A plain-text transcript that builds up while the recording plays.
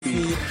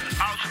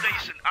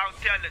station, our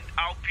talent,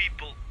 our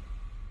people.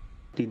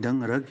 Die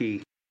ding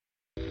rukkie.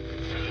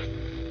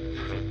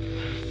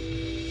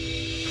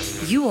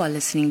 You are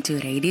listening to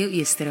Radio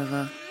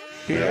Easterwe.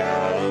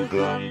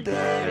 Welkom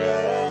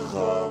terug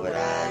op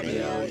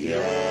Radio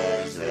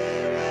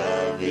Easterwe.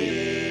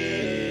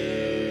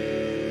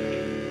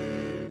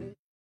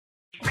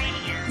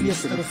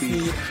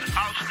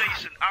 Our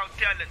station, our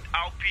talent,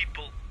 our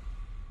people.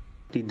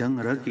 Die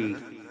ding rukkie.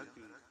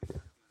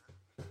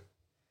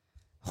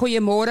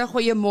 Goeiemôre,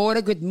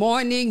 good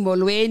morning,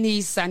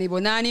 Molweni,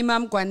 Sanibonani,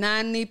 Mam,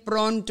 Kwanani,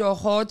 Pronto,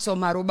 Godso,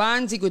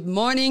 Marubanzi, good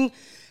morning.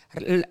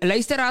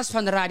 Luisteraars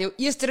van Radio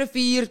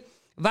Easterwe,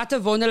 wat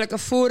 'n wonderlike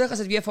voorreg is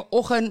dit weer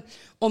vanoggend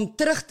om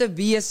terug te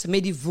wees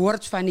met die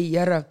woord van die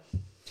Here.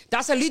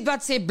 Daar's 'n lied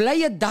wat sê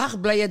blye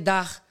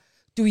dag,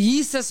 toe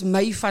Jesus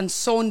my van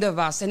sonde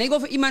was. En ek wil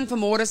vir iemand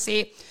vanmôre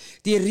sê,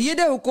 die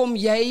rede hoekom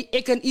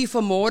ek en u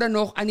vanmôre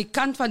nog aan die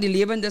kant van die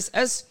lewendes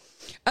is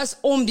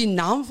om die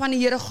naam van die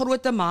Here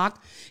groot te maak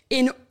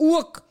en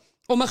ook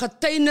om 'n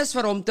getuienis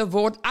vir hom te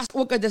word as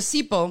ook 'n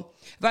disipel.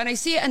 Want hy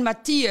sê in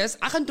Matteus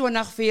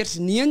 28 vers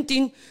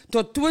 19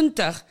 tot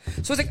 20,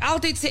 soos ek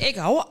altyd sê, ek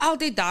hou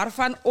altyd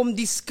daarvan om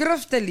die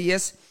skrif te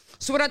lees,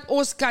 sodat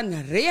ons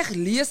kan reg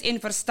lees en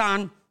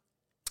verstaan,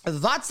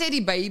 wat sê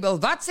die Bybel,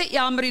 wat sê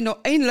Elmarie nou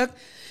eintlik.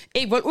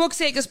 Ek wil ook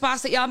sê, ek is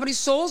Ps Elmarie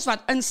Sauls, wat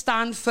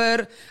instaan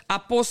vir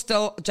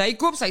Apostel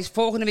Jacobs. Hy is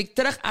volgende week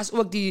terug, as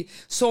ook die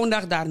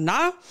Sondag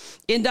daarna,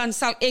 en dan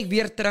sal ek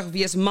weer terug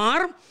wees.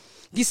 Maar,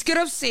 die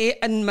skrif sê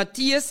in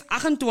Matteus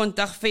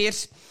 28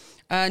 vers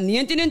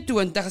 19 en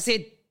 20,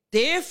 sê,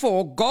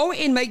 therefore, go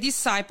and make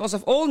disciples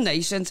of all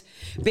nations,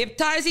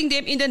 baptizing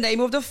them in the name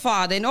of the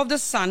Father and of the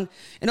Son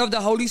and of the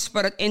Holy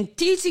Spirit, and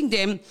teaching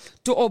them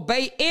to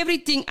obey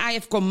everything I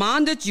have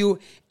commanded you,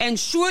 and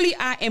surely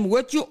I am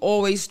with you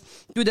always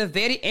to the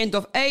very end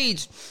of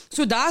age.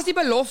 So daar's die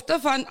belofte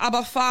van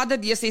Abba Vader,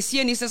 die sy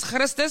seun Jesus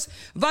Christus,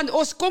 want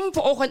ons kom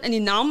vanoggend in die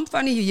naam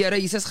van die Here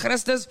Jesus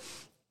Christus.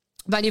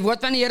 Want die woord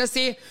van die Here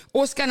sê,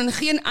 ons kan in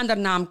geen ander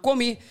naam kom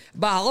nie,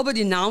 behalwe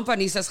die naam van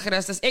Jesus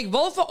Christus. Ek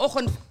wil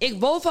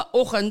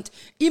vanoggend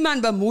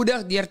iemand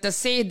bemoedig deur te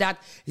sê dat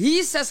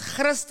Jesus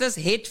Christus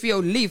het vir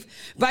jou lief.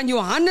 Want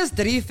Johannes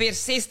 3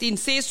 vers 16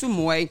 sê so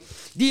mooi,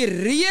 die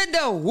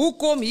rede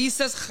hoekom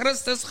Jesus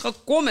Christus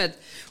gekom het,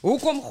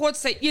 hoekom God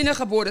sy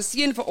eniggebore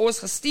seun vir ons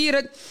gestuur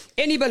het,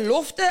 en die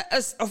belofte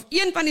is, of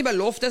een van die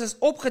beloftes is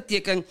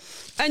opgeteken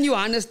in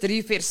Johannes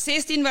 3 vers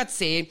 16 wat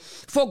sê,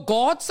 for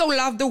God so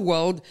loved the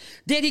world,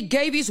 that he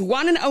gave his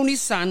one and only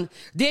son,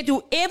 that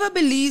whoever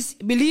believes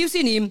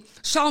in him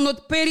shall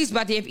not perish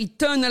but have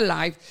eternal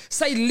life.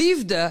 Sy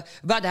liefde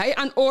wat hy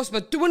aan ons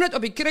betoon het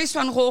op die kruis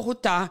van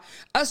Golgotha,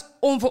 is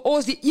om vir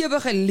ons die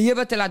ewige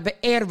lewe te laat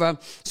beerwe.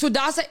 So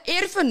daar's 'n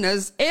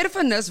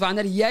erfenis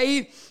wanneer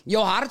jy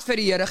jou hart vir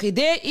die Here gee.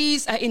 There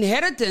is an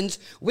inheritance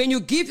when you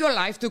give your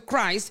life to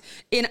Christ,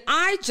 and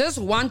I just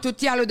want to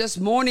tell you this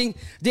morning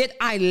that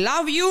I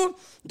love you.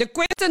 The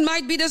question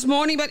might be this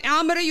morning, but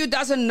Elmarie, you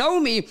doesn't know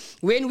me.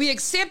 When we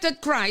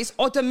accepted Christ,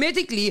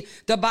 automatically,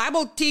 the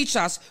Bible teaches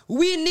us,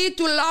 we need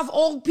to love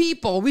all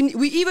people.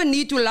 We even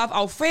need to love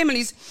our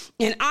families.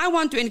 And I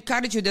want to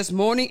encourage you this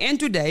morning and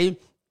today,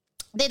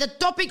 that the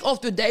topic of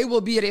today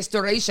will be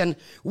restoration.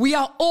 We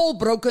are all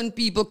broken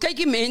people. Kyk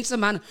die mense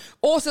man,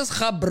 ons is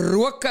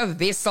gebroke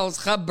wessels,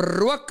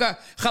 gebroke,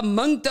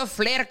 geminkte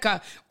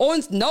vlerke.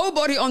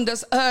 Nobody on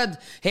this earth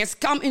has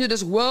come into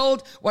this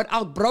world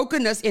without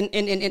brokenness.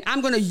 And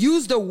I'm going to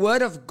use the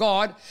word of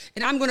God,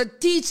 and I'm going to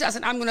teach us,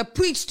 and I'm going to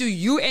preach to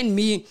you and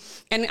me,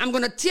 and I'm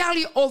going to tell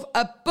you of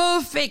a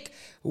perfect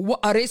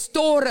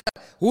restorer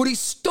who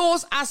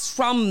restores us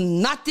from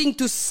nothing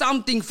to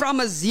something, from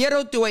a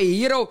zero to a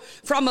hero,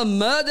 from a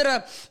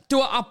murderer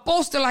to an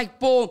apostle like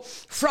Paul,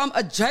 from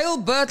a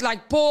jailbird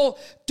like Paul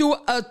to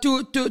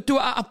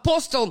an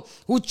apostle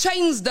who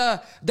changed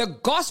the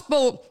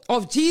gospel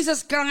of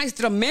Jesus Christ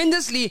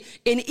tremendously.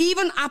 And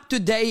even up to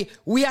today,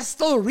 we are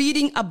still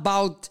reading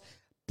about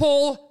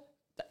Paul,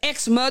 the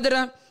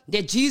ex-murderer,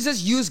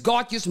 that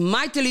God used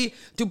mightily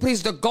to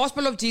preach the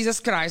gospel of Jesus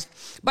Christ.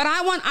 But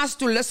I want us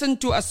to listen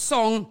to a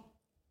song.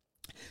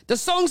 The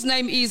song's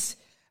name is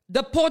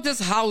The Potter's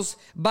House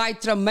by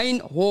Tremaine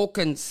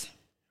Hawkins.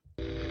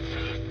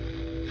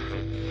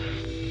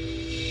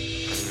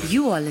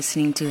 You are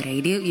listening to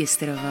Radio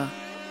Easterwe.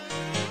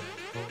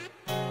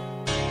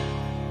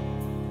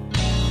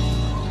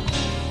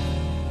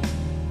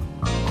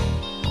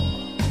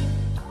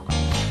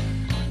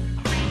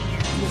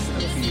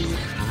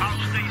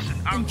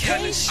 In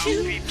case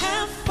you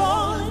have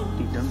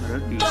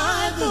fallen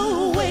by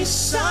the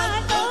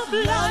wayside of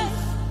life,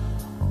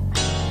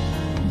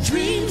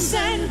 dreams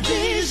and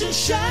visions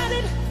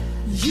shattered,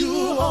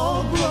 you're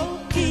all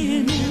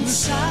broken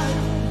inside.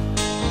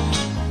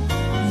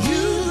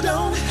 You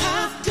don't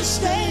have to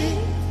stay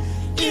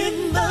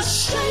in the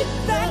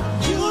shape that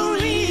you're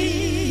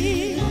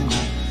in.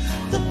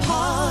 The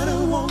potter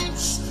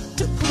wants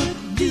to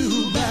put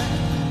you back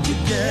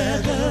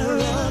together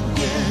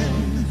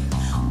again.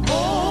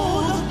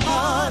 Oh, the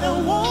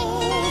potter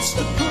wants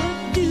to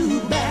put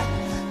you back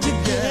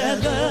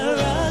together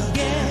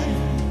again.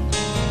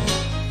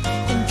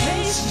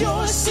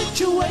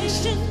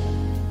 situation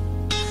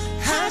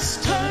has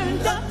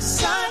turned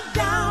upside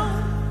down,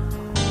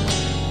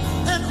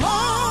 and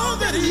all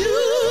that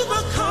you've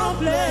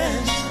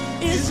accomplished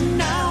is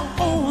now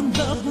on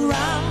the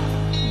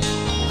ground.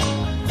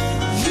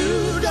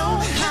 You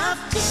don't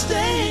have to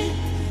stay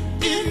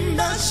in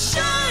the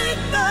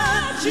shape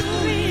that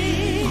you're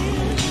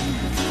in.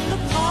 The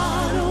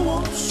Potter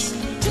wants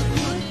to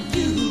put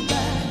you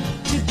back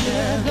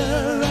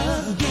together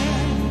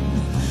again.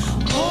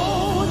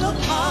 Oh, the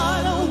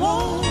Potter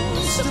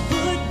wants to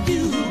put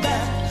you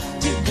back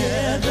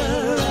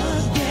together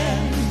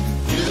again.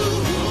 You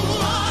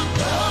are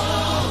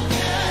broken.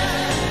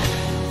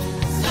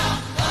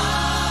 Stop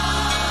by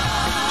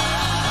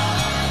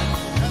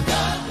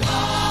the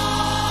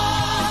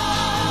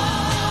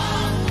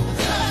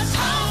Potter's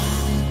house.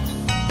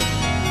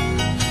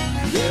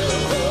 You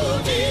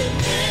need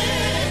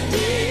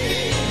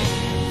mending.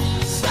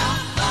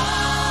 Stop by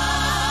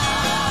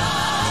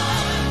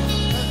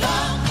the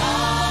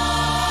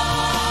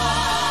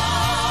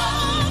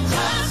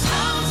Potter's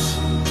house.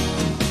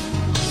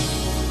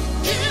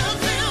 Give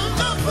him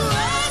the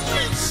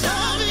fragrance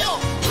of your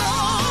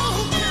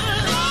broken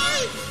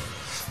life,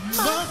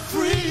 but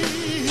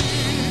free.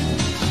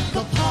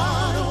 The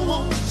Potter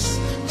wants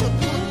to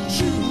put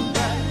you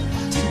back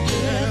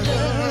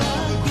together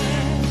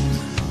again.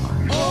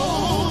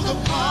 Oh, the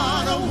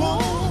Potter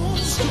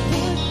wants to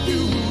put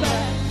you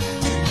back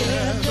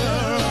together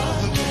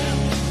again.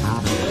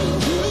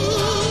 You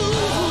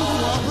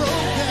are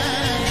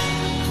broken.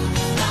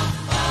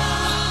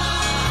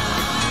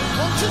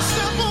 Won't you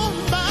step on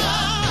by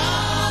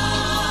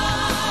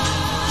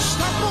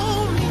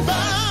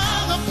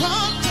the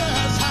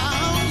Potter's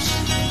house?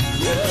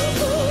 You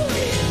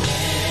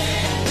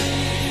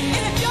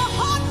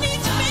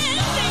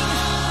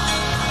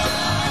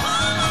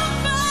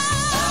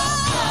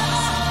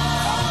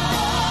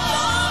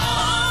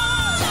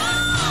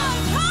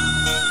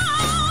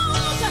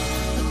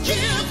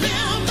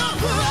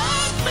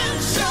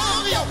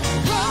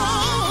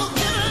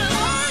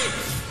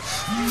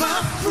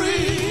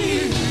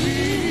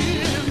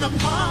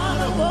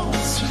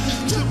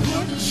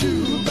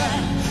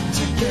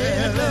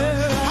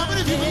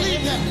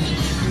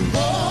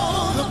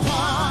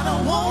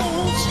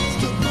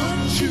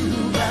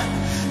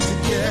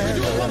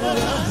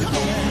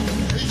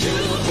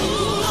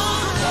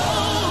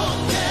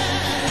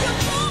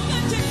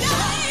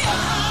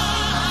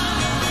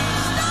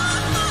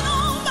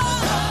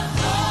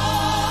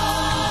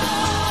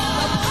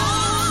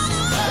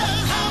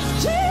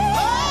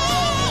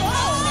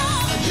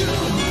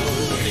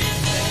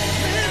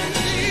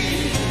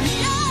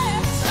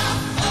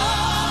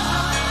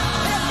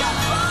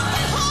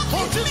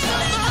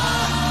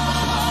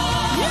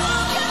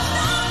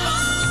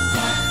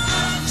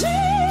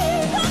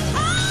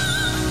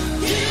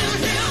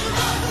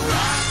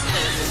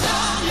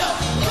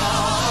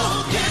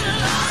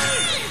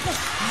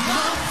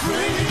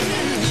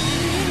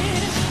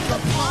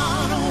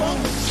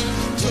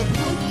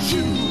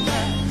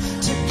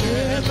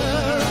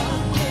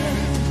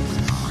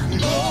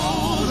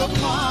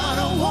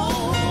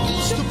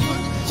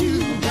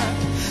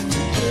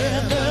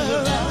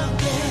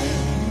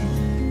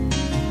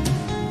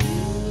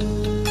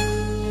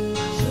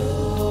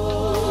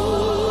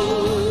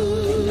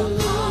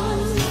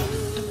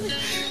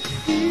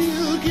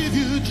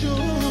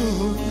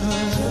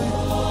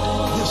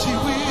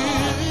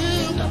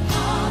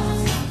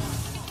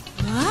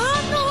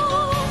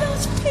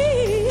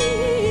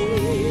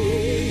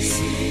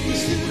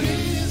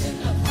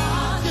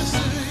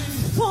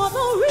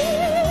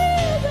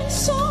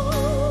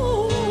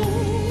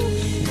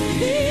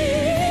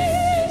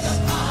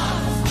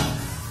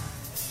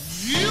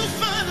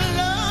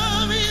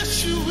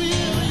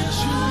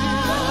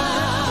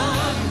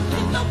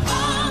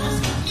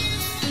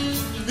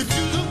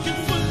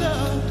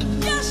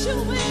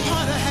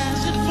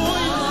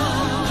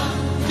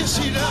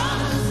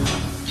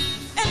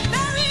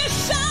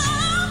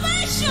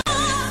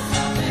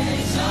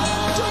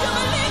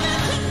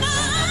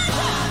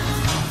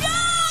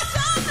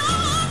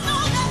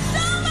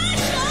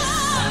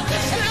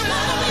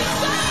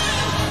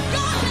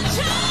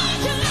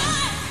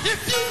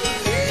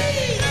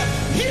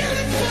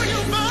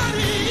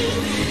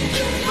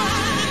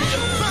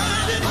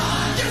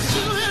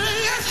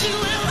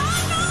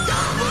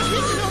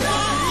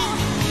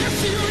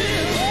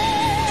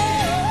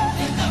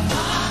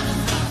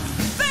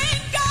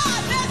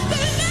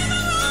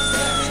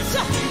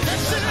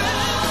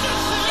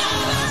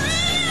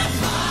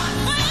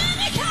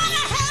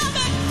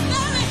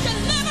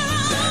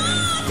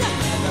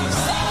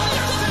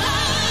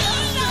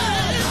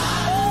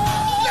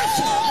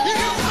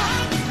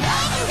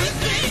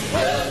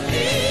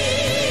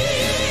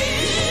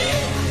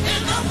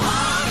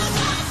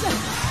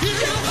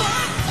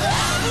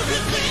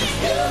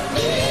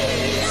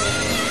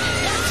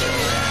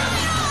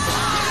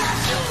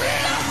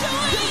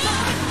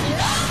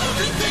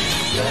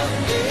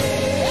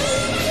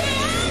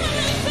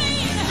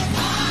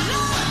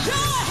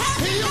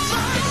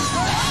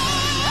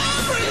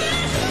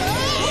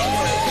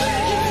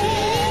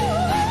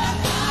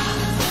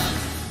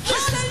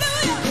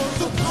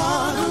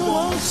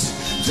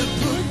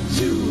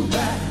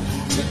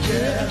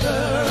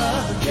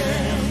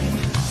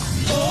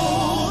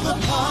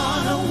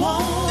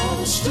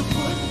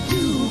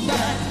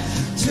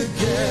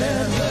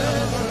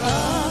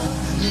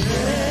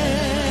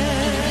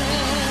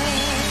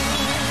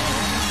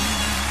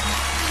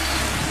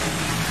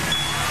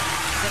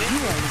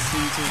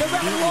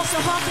Walter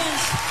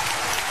Hawkins.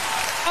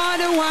 Are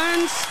the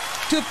ones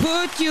to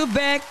put you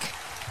back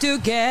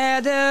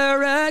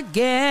together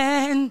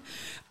again.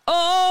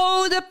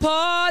 Oh, the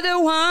Father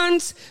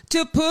wants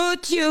to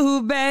put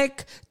you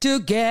back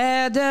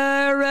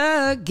together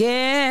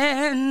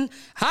again.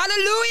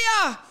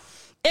 Hallelujah!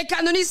 Ek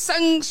kan nou nie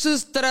sing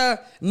soos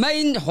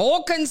my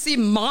Hawkinsie,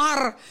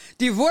 maar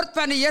die woord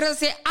van die Here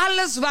sê,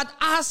 alles wat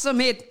asem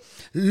het,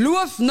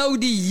 loof nou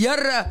die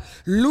Here,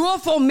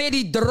 loof hom met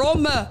die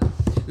dromme,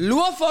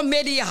 loof hom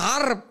met die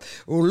harp,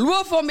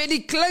 loof hom met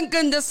die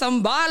klinkende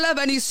cymbale,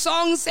 want die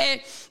song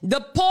sê, the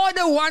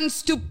Father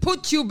wants to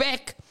put you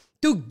back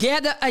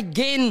together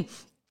again.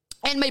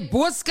 En my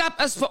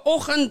boodskap is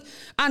vanoggend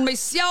aan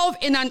myself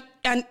en aan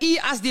u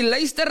as die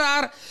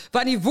luisteraar,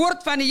 want die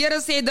woord van die Here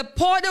sê, the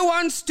Father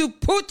wants to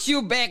put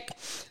you back.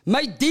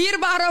 My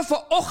dierbare,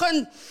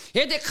 vanoggend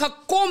het ek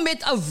gekom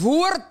met 'n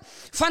woord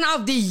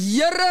vanaf die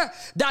Here,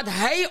 dat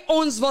hy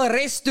ons wil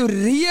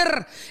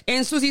restoreer,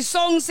 en soos die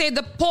song sê,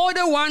 the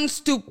Father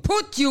wants to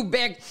put you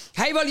back,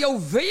 hy wil jou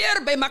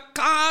weer by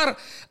mekaar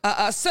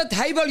sit,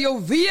 hy wil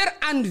jou weer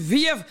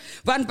aanweef,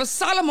 want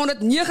Psalm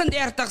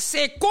 139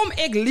 sê, kom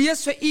ek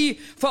lees vir u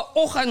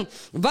vanoggend,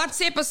 wat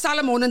sê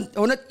Psalm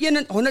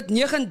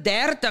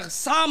 139,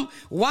 Psalm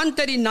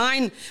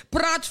 139,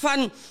 praat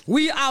van,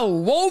 we are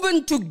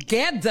woven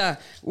together,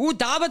 hoe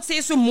David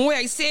sê so mooi,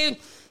 hy sê,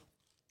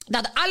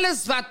 dat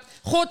alles wat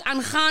God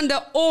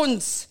aangaande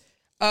ons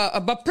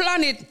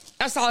beplan het,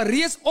 is al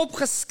reeds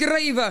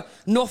opgeskrywe,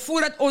 nog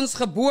voordat ons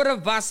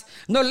gebore was.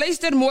 Nou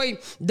luister mooi,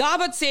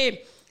 David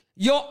sê,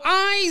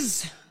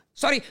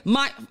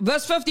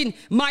 verse 15,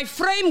 my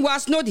frame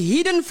was not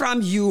hidden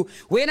from you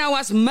when I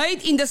was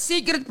made in the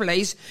secret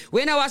place,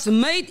 when I was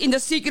woven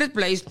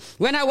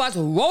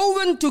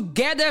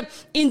together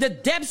in the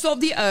depths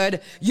of the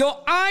earth,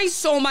 your eyes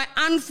saw my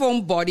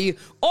unformed body,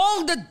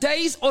 all the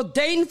days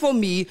ordained for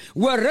me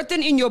were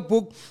written in your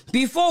book,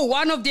 before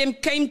one of them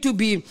came to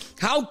be.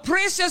 How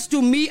precious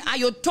to me are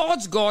your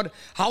thoughts, God,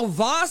 how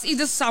vast is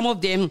the sum of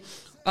them.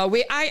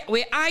 Were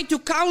I to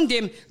count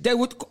them, they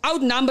would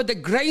outnumber the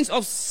grains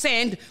of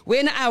sand.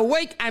 When I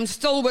awake, I'm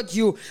still with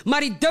you.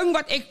 Maar die ding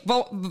wat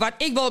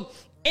ek wil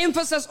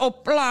emphasis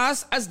op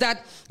plaas, is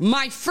that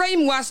my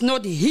frame was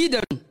not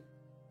hidden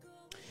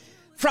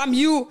from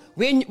you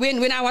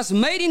when I was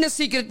made in the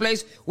secret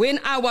place, when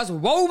I was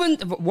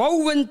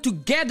woven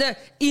together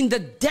in the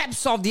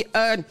depths of the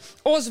earth.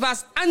 Ons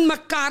was aan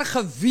mekaar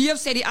geweef,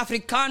 sê die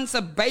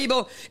Afrikaanse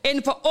Bybel,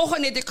 en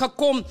vanoggend het ek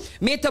gekom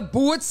met 'n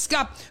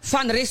boodskap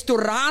van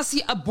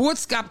restaurasie, 'n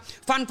boodskap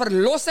van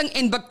verlossing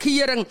en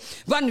bekering.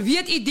 Want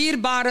weet u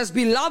dierbares,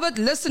 beloved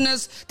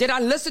listeners that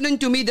are listening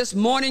to me this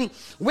morning,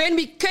 when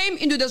we came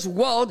into this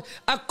world,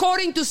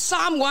 according to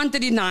Psalm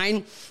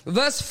 139,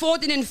 verse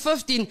 14 and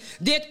 15,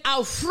 that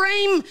our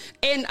frame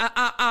and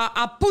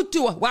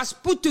was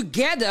put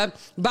together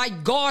by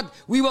God.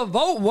 We were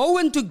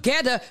woven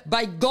together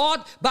by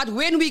God. But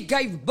when we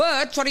gave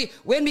birth,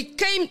 when we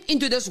came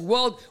into this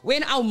world,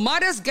 when our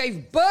mothers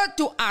gave birth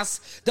to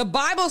us, the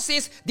Bible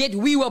says that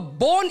we were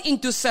born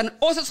into sin.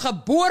 Ons is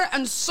gebore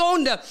in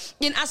sonde.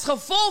 En as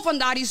gevolg van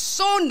daardie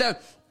sonde,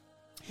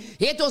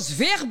 het ons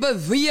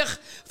wegbeweeg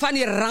van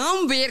die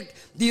raamwerk,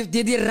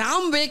 die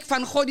raamwerk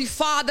van God die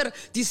Vader,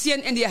 die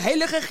Seun en die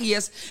Heilige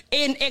Gees.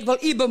 En ek wil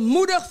u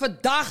bemoedig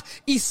vandag,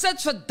 u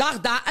sit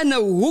vandag daar in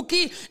 'n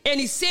hoekie, en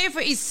u sê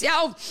vir u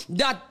self,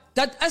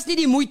 dat is nie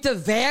die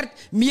moeite werd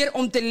meer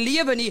om te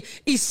lewe nie.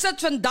 U sit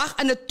vandag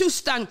in 'n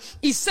toestand,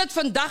 u sit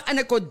vandag in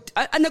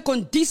 'n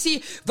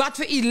kondisie wat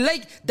vir u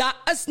lyk, daar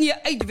is nie 'n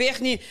uitweg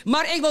nie,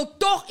 maar ek wil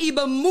tog u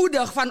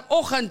bemoedig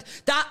vanoggend,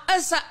 daar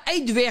is 'n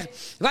uitweg,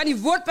 want die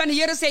woord van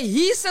die Here sê,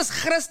 Jesus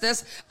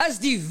Christus is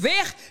die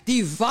weg,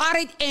 die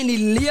waarheid en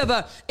die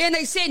lewe, en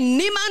hy sê,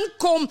 niemand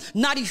kom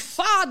na die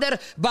Vader,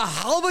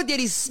 behalwe deur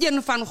die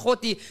Seun van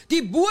God nie.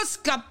 Die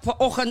boodskap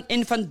vanoggend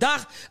en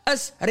vandag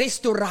is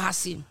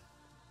restaurasie.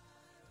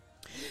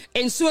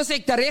 En soos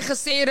ek reg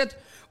gesê het,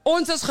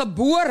 ons is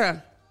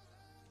gebore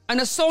in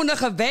 'n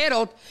sondige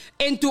wêreld,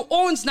 en toe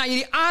ons na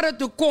hierdie aarde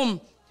toe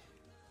kom,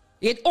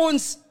 het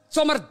ons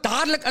sommer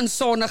dadelik in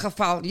sonde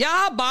geval.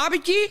 Ja,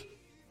 babietjie,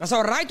 was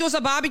alright ons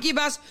 'n babietjie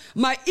was,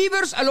 maar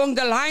iewers along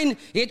the line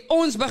het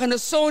ons begin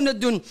sonde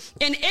doen.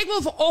 En ek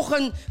wil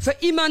vanoggend vir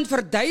iemand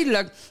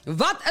verduidelik,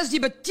 wat is die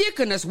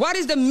betekenis, what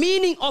is the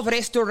meaning of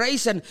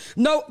restoration?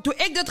 Nou, toe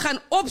ek dit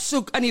gaan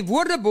opsoek in die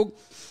woordeboek,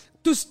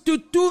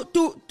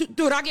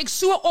 Toe raak ek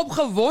so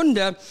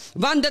opgewonde,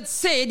 want dit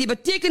sê, die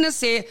betekenis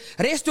sê,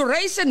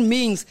 restoration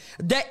means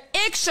the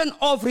action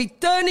of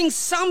returning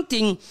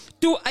something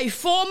to a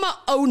former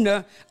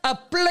owner, a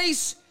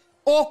place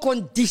or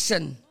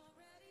condition.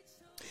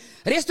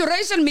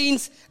 Restoration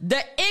means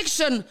the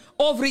action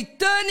of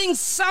returning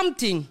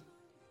something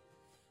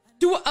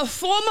to a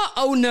former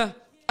owner,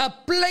 a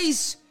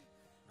place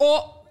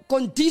or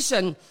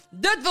condition.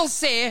 Dit wil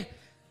sê,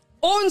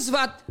 ons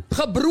wat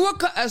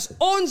gebroken is,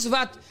 ons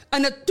wat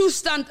in 'n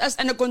toestand is,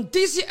 in 'n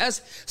kondisie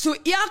is, so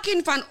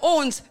elkeen van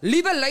ons,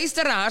 liewe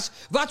luisteraars,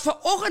 wat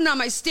vanoggend na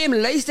my stem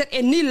luister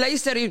en nie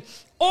luister nie,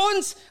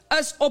 ons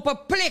is op 'n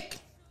plek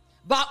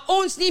waar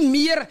ons nie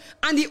meer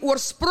aan die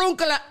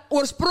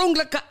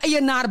oorspronklike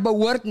eienaar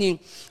behoort nie.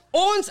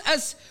 Ons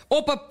is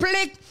op 'n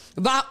plek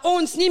waar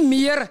ons nie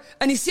meer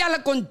in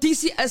dieselfde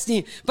kondisie is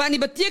nie. Want die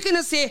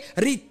betekenis sê,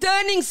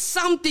 returning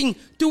something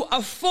to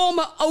a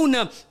former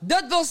owner.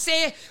 Dit wil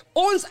sê,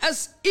 ons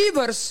is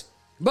iewers,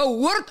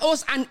 behoort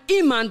ons aan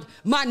iemand,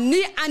 maar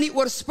nie aan die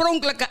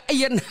oorspronklike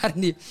eienaar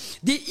nie.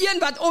 Die een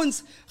wat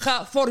ons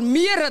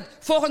geformeer het,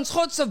 volgens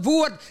God se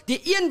woord,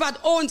 die een wat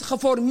ons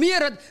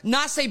geformeer het,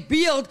 na sy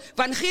beeld,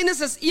 van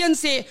Genesis 1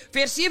 sê,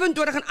 vers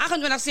 27 en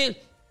 28 sê,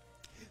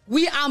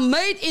 we are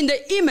made in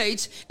the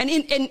image and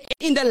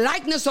in the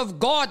likeness of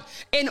God.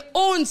 En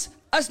ons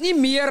is nie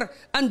meer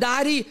in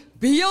daardie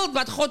beeld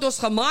wat God ons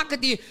gemaak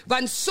het nie,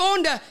 want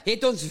sonde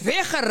het ons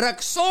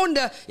weggeruk,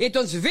 sonde het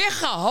ons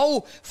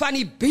weggehou van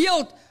die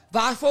beeld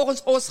waar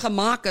volgens ons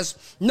gemaak is.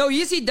 Nou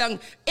hier is die ding,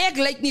 ek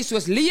lyk nie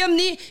soos Liam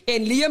nie,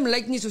 en Liam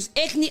lyk nie soos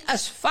ek nie,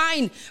 is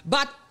fine,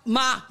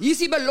 maar hier is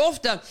die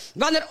belofte,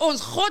 wanneer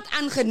ons God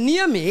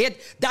aangeneem het,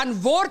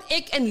 dan word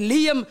ek en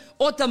Liam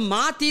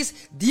outomaties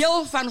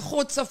deel van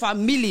God se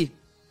familie.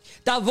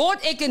 Dan word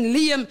ek en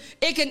Liam,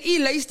 ek en u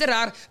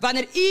luisteraar,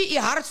 wanneer u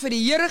hart vir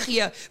die Here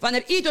gee,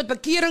 wanneer u tot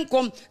bekering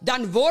kom,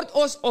 dan word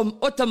ons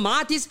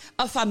outomaties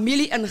 'n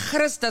familie in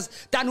Christus.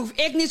 Dan hoef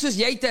ek nie soos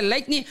jy te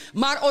lyk nie,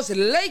 maar ons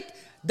lyk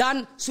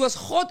dan soos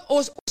God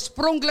ons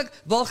oorspronklik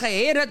wil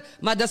gehad het,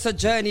 maar dis 'n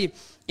journey.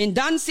 En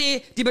dan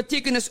sê die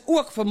betekenis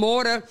ook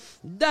vanmôre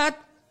dat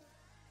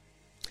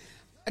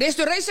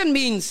restoration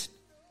means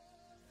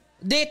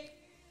that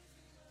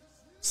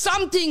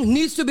something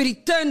needs to be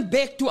returned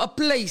back to a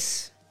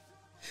place.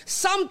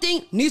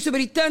 Something needs to be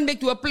returned back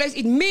to a place.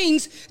 It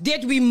means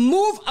that we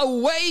move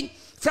away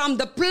from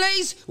the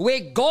place where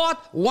God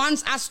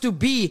wants us to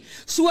be.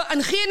 So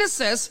in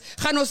Genesis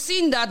gaan ons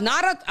sien dat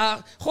nadat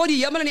God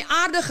die hemel en die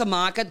aarde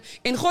gemaak het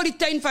en God die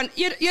tuin van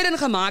Eden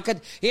gemaak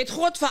het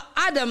God vir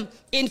Adam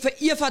en vir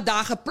Eva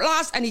daar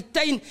geplaas in die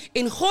tuin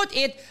en God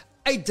het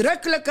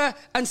uitdruklike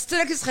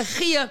instruksies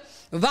gegee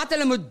wat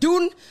hulle moet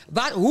doen,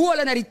 hoe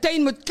hulle na die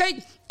tuin moet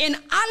kyk en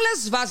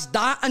alles was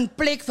daar in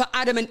plek vir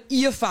Adam en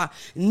Eva.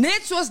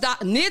 Net soos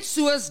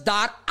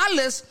daar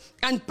alles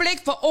in plek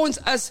vir ons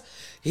is.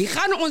 Hier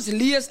gaan ons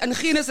lees in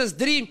Genesis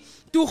 3,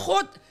 toe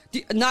God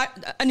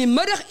in die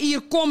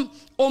middaguur kom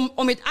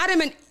om met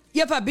Adam en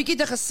Eva bietjie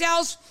te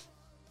gesels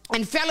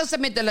en fellowship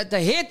met hulle te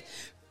hê,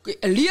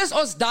 lees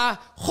ons daar,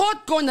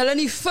 God kon hulle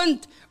nie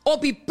vind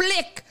op die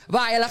plek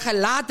waar hulle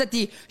gelaat het.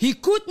 He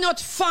could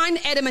not find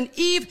Adam and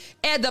Eve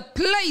at the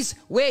place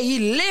where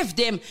he left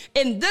them.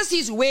 And this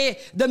is where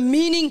the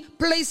meaning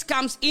place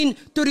comes in,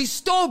 to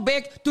restore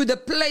back to the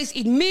place.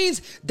 It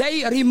means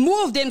they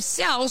remove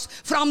themselves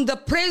from the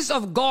presence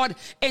of God.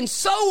 And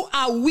so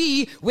are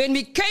we when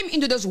we came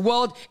into this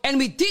world and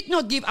we did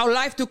not give our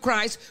life to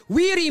Christ.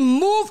 We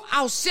remove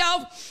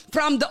ourselves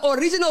from the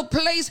original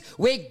place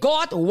where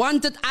God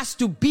wanted us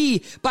to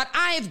be. But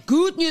I have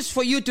good news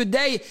for you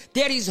today.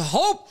 There is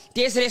hope,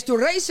 there's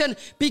restoration,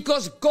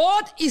 because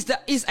God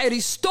is a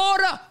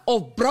restorer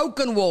of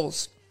broken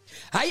walls.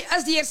 Hy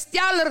is die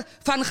hersteller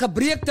van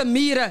gebreekte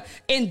mure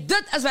en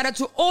dit is wat dit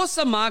so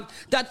awesome maak,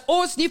 dat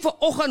ons nie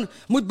vanoggend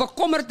moet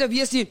bekommerd te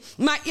wees nie,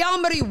 maar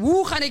Elmarie,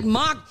 hoe gaan ek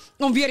maak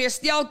om weer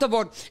herstel te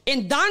word?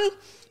 En dan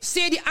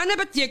sê die ander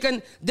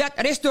beteken dat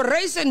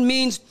restoration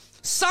means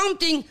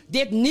something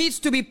that needs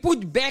to be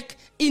put back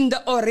in the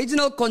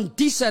original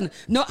condition.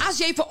 Nou as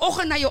jy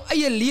vanoggend na jou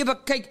eie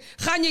lewe kyk,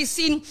 gaan jy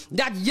sien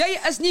dat jy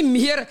is nie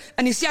meer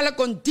in dieselfde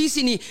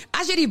kondisie nie.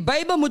 As jy die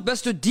Bybel moet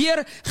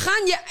bestudeer,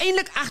 gaan jy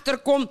eintlik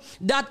agterkom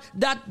dat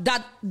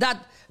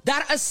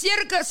daar is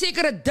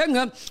sekere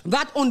dinge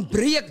wat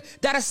ontbreek.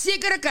 Daar is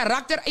sekere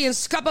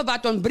karaktereienskappe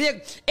wat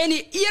ontbreek. En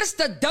die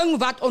eerste ding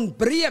wat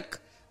ontbreek,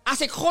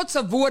 as ek God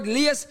se woord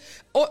lees,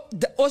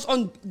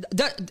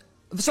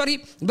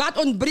 wat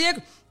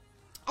ontbreek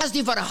as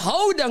die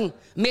verhouding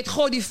met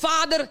God die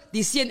Vader,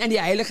 die Seun en die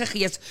Heilige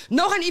Gees.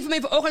 Nou gaan u vir my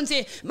vanoggend sê,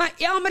 maar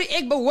Elmarie,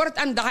 ek behoort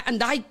aan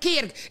daai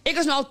kerk. Ek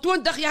is nou al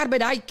 20 jaar by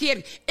daai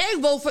kerk. Ek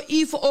wil vir u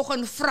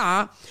vanoggend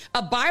vra,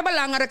 'n baie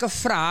belangrike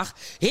vraag.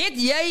 Het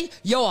jy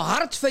jou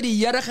hart vir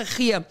die Here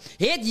gegee?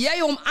 Het jy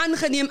hom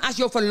aangeneem as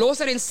jou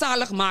verlosser en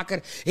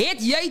saligmaker? Het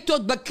jy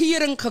tot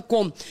bekering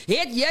gekom?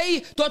 Het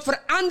jy tot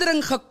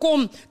verandering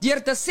gekom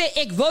deur te sê,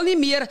 ek wil nie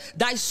meer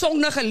daai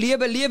sondige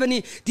lewe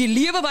nie, die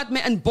lewe wat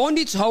my in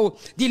bondage hou,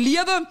 die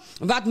lewe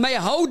wat my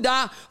hou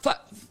daar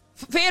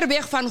ver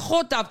weg van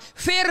God af,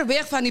 ver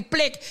weg van die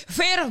plek,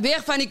 ver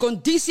weg van die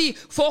kondisie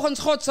volgens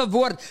God se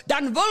woord,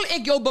 dan wil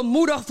ek jou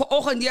bemoedig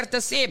vanoggend deur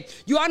te sê,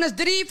 Johannes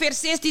 3 vers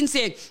 16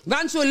 sê,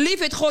 want so lief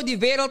het God die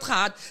wêreld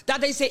gehad,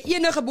 dat hy sy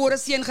enige gebore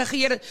seun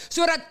gegee het,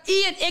 sodat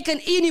u en ek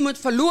en u nie moet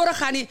verlore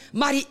gaan nie,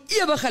 maar die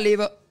ewige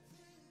lewe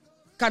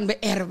kan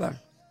beerwe.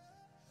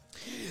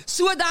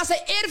 So daar's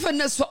 'n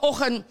erfenis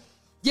vanoggend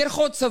deur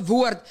God se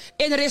woord.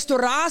 En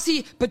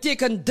restaurasie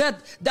beteken dit,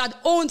 dat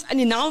ons in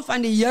die naam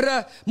van die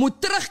Here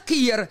moet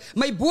terugkeer.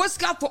 My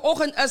boodskap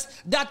vanoggend is,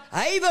 dat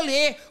hy wil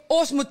hê,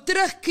 ons moet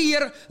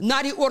terugkeer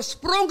na die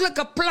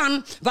oorspronklike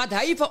plan, wat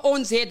hy vir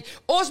ons het.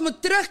 Ons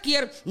moet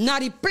terugkeer na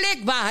die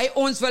plek waar hy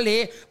ons wil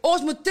hê.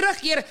 Ons moet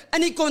terugkeer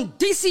in die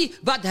kondisie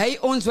wat hy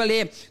ons wil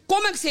hê.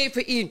 Kom ek sê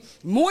vir u,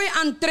 mooi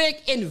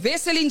aantrek en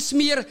wesseling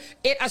smeer,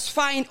 het is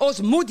fyn.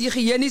 Ons moet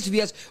hygiënies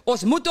wees.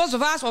 Ons moet ons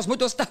was, ons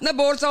moet ons tande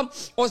borsel,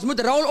 ons moet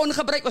roll-on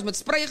gebruik, ons moet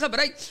spray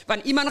gebruik,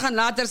 want iemand gaan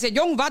later sê,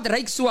 jong, wat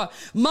ryk so?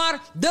 Maar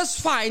dis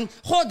fyn.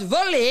 God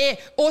wil hê,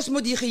 ons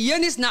moet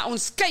hygiënies na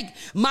ons kyk.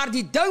 Maar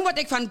die ding wat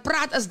ek van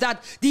praat is dat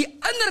die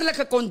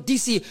innerlike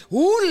kondisie,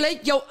 hoe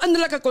lyk jou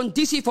innerlike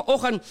kondisie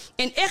vanoggend?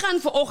 En ek gaan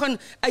vanoggend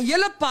 'n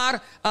hele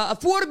paar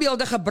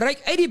voorbeelde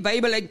gebruik uit die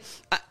Bybel uit.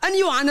 In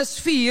Johannes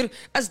 4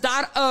 is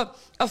daar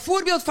 'n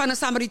voorbeeld van 'n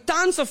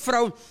Samaritaanse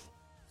vrou.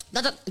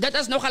 Dit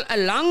is nogal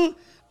 'n lang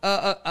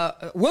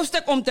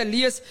hoofstuk om te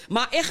lees,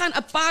 maar ek gaan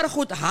 'n paar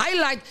goed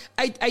highlight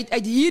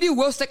uit hierdie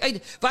hoofstuk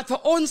uit, wat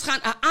vir ons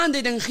gaan 'n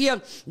aanduiding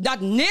gee,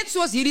 dat net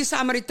soos hierdie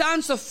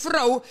Samaritaanse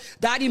vrou,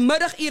 daar die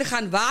middaguur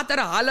gaan water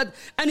haal het,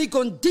 in die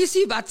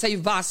kondisie wat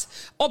sy was,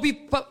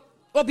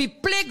 op die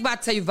plek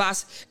wat sy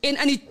was, en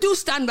in die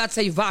toestand wat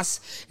sy was,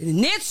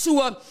 net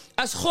so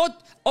as God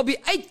op die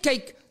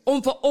uitkyk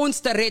om vir ons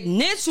te red,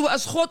 net so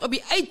as God op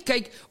die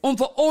uitkyk om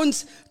vir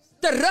ons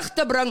terug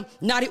te bring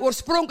na die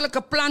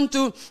oorspronklike plan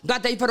toe,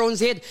 wat hy vir ons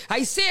het. Hy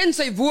sê in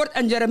sy woord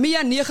in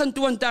Jeremia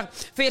 29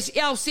 vers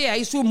 11, sê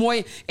hy so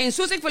mooi, en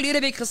soos ek verlede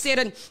week gesê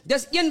het,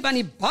 dis een van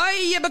die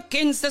baie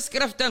bekendste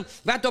skrifte,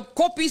 wat op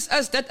koppies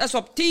is, dit is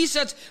op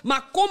t-shirts,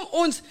 maar kom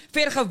ons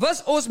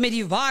vergewis ons met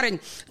die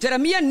waarheid.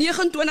 Jeremia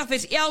 29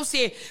 vers 11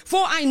 sê,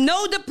 for I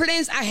know the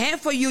plans I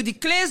have for you,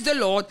 declares the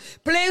Lord,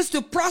 plans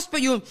to prosper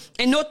you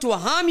and not to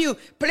harm you,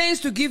 plans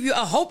to give you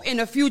a hope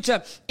and a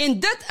future. En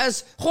dit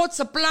is God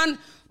se plan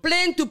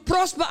to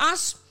prosper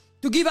us,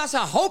 to give us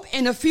a hope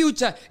and a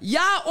future.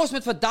 Ja, ons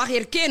moet vandag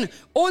erken,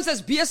 ons is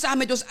besig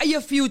met ons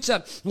eie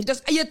future, met ons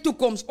eie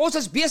toekoms. Ons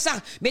is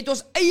besig met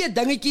ons eie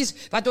dingetjies,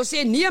 wat ons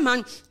sê, nee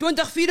man,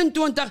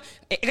 2024,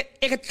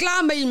 ek het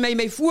klaar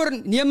my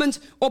voornemens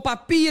op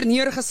papier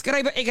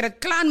neergeskrywe, ek het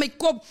klaar in my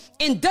kop,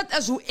 en dit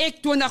is hoe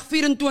ek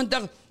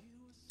 2024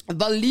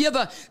 wil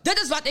lewe.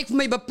 Dit is wat ek vir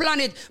my beplan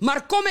het,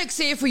 maar kom ek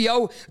sê vir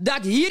jou,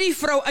 dat hierdie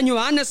vrou in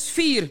Johannes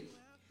 4,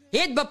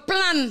 het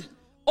beplan,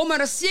 om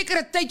in 'n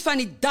sekere tyd van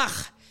die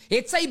dag,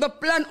 het sy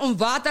beplan om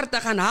water te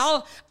gaan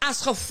haal,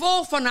 as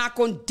gevolg van haar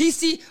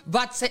kondisie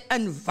wat sy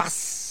in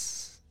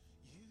was.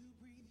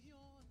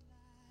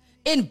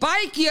 En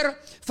baie keer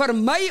vir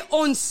my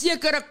ons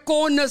sekere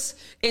kondes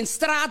en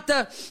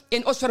strate,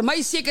 en ons vir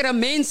my sekere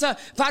mense,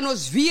 van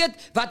ons weet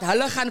wat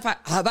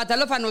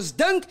hulle van ons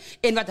dink,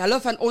 en wat hulle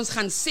van ons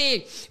gaan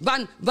sê,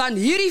 want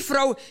hierdie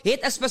vrou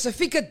het 'n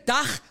spesifieke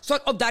dag, so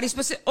op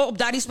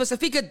daardie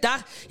spesifieke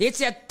dag, het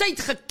sy 'n tyd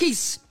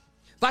gekies,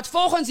 wat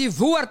volgens die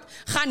woord,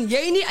 gaan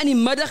jy nie in die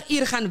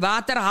middaguur gaan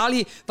water haal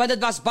nie, want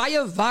dit was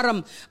baie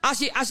warm. As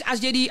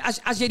jy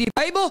die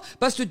Bybel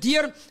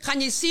bestudeer,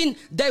 gaan jy sien,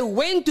 they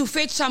went to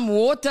fetch some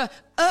water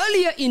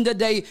earlier in the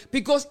day,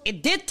 because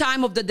at that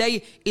time of the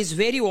day is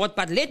very hot.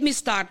 But let me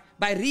start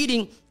by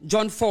reading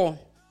John 4.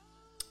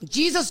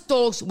 Jesus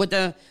talks with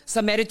a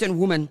Samaritan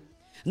woman.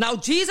 Now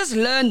Jesus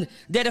learned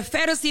that the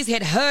Pharisees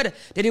had heard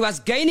that he was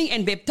gaining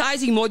and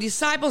baptizing more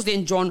disciples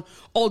than John,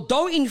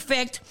 although in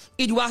fact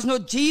it was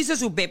not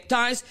Jesus who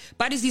baptized,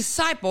 but his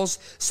disciples.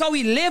 So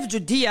he left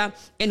Judea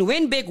and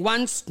went back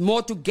once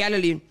more to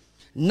Galilee.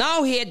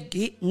 Now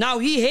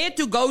he had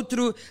to go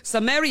through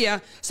Samaria,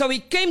 so he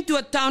came to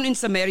a town in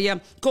Samaria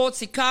called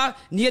Sychar,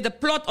 near the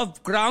plot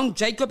of ground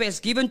Jacob has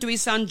given to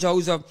his son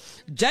Joseph.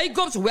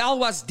 Jacob's well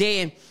was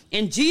there,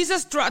 and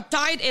Jesus,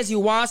 tired as he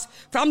was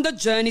from the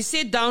journey,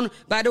 sat down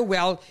by the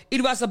well.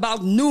 It was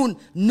about noon.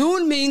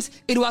 Noon means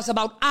it was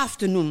about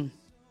afternoon.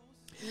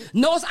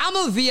 Nou ons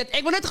almal weet,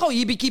 ek wil net gou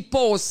hier bietjie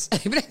pause,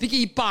 ek wil net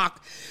bietjie hier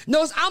pak.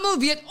 Nou ons almal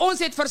weet, ons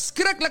het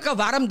verskriklike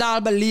warm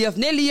daar beleef,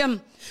 né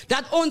Liam?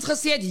 Dat ons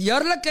gesê het,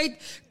 heerlikheid,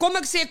 kom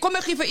ek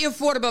gee vir een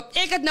voorbeeld,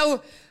 ek het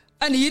nou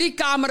in hierdie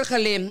kamer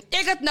gelê,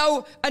 ek het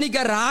nou in die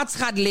garage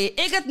gaan lê,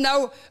 ek het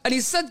nou in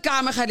die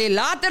sitkamer gelê,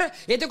 later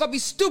het ek op die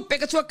stoep,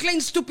 ek het so 'n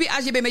klein stoepie,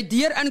 as jy by my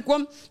deur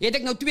inkom, het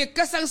ek nou 2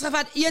 kussings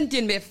gevat, een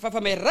teen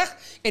van my rug,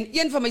 en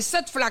een van my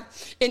sitvlak,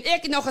 en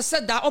ek het nou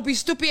gesit daar op die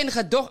stoepie en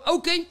gedog,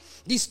 okay,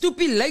 die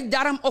stoepie lyk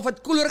daarom of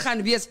het koeler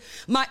gaan wees,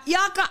 maar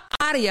elke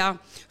area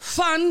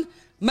van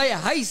my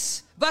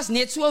huis was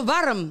net so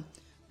warm.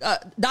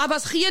 Daar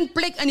was geen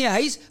plek in die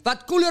huis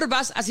wat koeler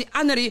was as die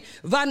ander,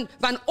 want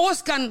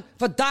ons kan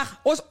vandag,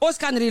 ons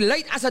kan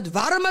relate, as het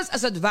warm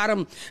is het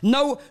warm.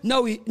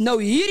 Nou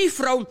hierdie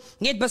vrou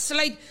het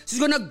besluit, she's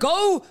gonna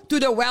go to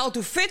the well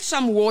to fetch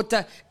some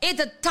water at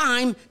a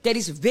time that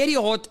is very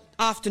hot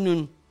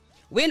afternoon.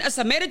 When a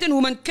Samaritan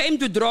woman came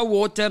to draw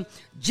water,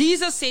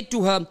 Jesus said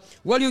to her,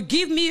 Will you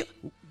give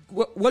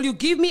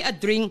me a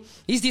drink?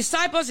 His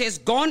disciples has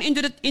gone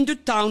into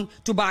town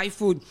to buy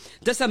food.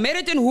 The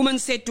Samaritan woman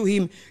said to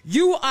him,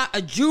 You are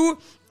a Jew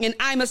and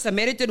I'm a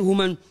Samaritan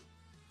woman.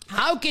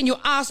 how can you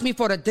ask me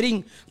for a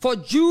drink? For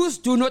Jews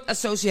do not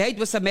associate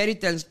with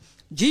Samaritans.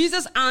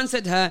 Jesus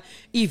answered her,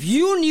 if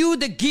you knew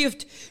the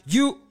gift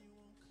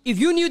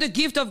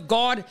of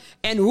God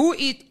and who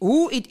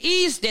it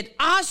is that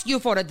asks you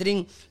for a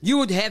drink, you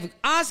would have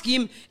asked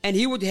him and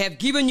he would have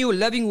given you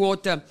living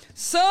water.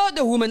 Sir,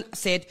 the woman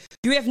said,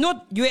 you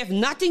have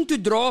nothing to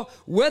draw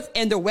with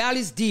and the well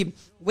is deep.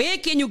 Where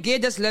can you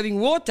get this living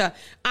water?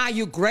 Are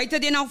you greater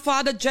than our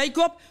father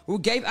Jacob, who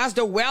gave us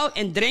the well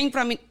and drank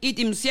from it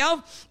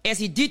himself, as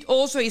he did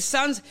also his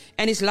sons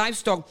and his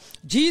livestock?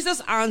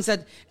 Jesus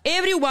answered,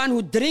 everyone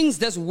who drinks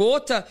this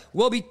water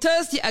will be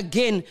thirsty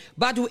again,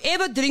 but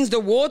whoever drinks the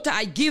water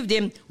I give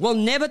them will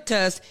never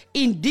thirst.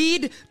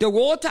 Indeed, the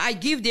water I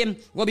give them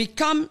will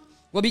become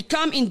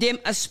in them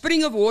a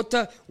spring of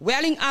water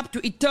welling up to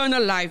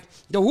eternal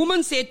life. The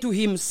woman said to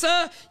him,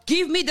 Sir,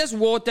 give me this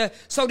water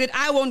so that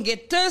I won't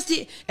get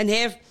thirsty and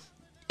have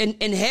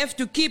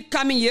to keep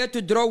coming here to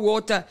draw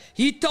water.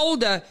 He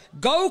told her,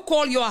 go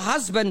call your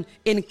husband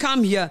and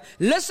come here.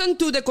 Listen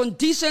to the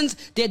conditions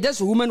that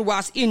this woman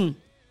was in.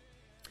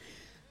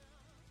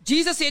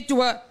 Jesus said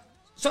to her,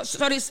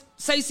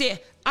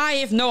 I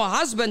have no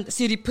husband,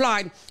 she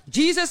replied.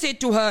 Jesus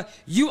said to her,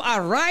 you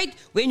are right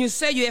when you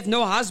say you have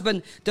no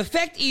husband. The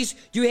fact is,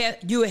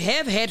 you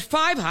have had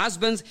 5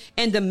 husbands,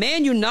 and the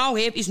man you now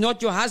have is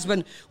not your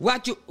husband.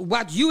 What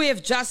you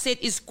have just said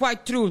is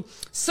quite true.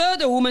 Sir,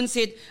 the woman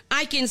said,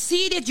 I can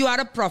see that you are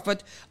a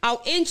prophet. Our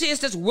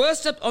ancestors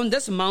worshipped on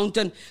this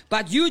mountain,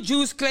 but you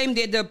Jews claim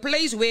that the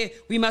place where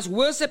we must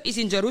worship is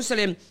in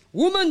Jerusalem.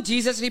 Woman,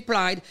 Jesus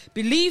replied,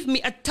 believe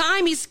me, a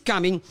time is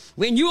coming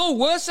when you will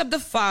worship the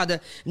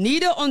Father,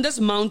 neither on this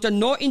mountain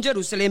nor in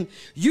Jerusalem.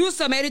 You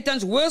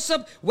Samaritans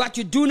worship what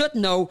you do not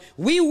know.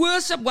 We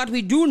worship what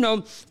we do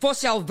know, for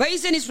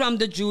salvation is from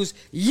the Jews.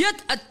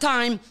 Yet a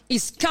time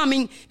is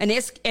coming and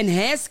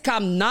has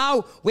come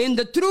now when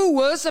the true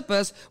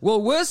worshippers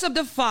will worship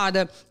the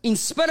Father in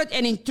spirit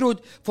and in truth,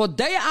 for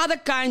they are the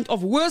kind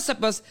of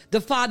worshippers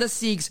the Father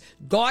seeks.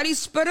 God is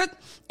spirit,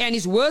 and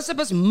his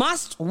worshippers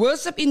must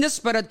worship in the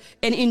spirit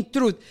and in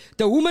truth.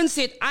 The woman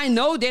said, I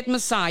know that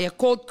Messiah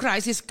called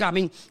Christ is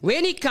coming.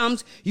 When he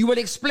comes, he will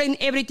explain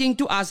everything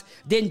to us.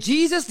 Then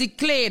Jesus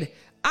declared,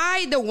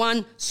 I, the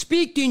one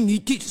speaking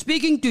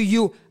to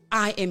you,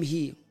 I am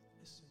he.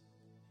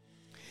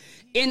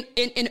 En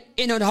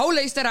onthou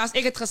luisteraars,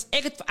 ek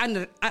het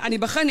aan die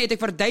begin het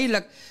ek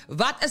verduidelik,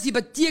 wat is die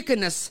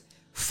betekenis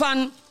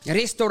van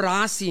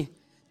restauratie?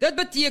 Dit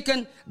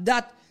beteken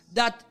dat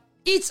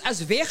iets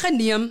is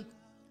weggeneem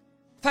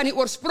van die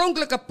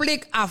oorspronklike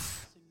plek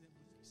af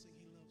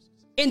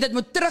en dit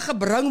moet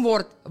teruggebring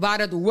word waar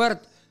dit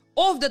hoort.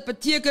 Of dit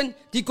beteken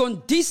die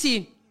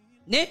conditie,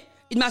 nee?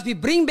 It must be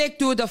bring back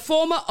to the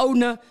former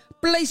owner,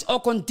 place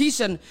or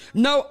condition.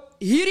 Nou,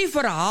 hierdie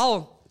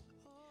verhaal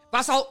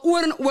was al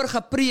oor en oor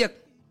gepreek.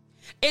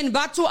 En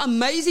wat so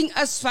amazing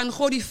is van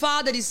God die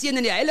Vader, die Seun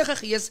en die Heilige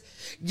Gees,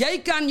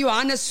 jy kan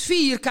Johannes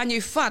 4 kan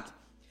jy vat.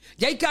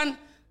 Jy kan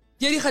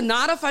deur die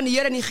genade van die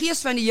Here en die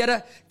Gees van die Here,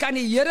 kan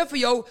die Here vir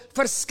jou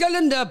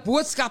verskillende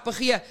boodskappe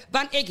gee,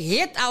 want ek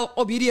het al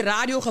op hierdie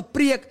radio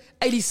gepreek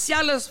uit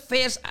dieselfde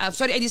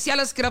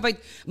skrif uit,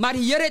 maar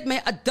die Here het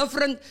my 'n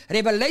different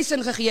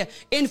revelation gegee,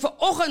 en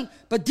vanoggend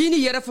bedien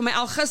die Here vir my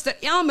Ps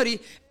Elmarie,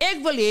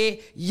 ek wil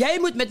hê, jy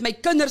moet met my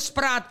kinders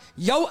praat,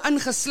 jou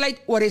ingesluit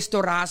oor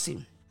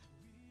restaurasie.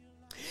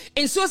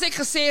 En soos ek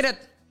gesê het,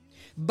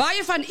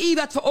 baie van u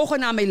wat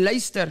vanoggend na my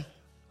luister,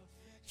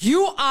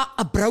 you are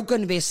a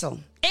broken vessel.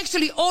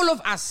 Actually, all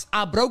of us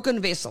are broken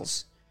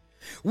vessels.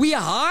 We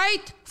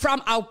hide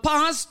from our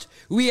past.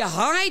 We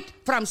hide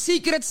from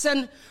secret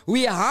sin.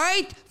 We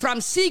hide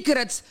from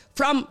secrets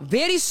from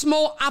very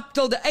small up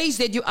till the age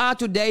that you are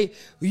today.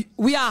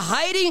 We are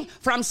hiding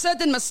from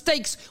certain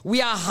mistakes.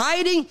 We are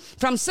hiding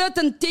from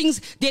certain things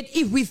that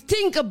if we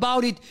think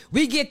about it,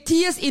 we get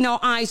tears in our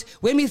eyes.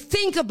 When we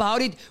think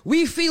about it,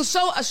 we feel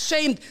so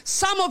ashamed.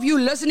 Some of you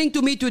listening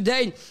to me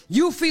today,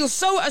 you feel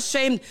so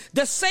ashamed.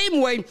 The same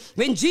way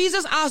when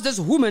Jesus asked this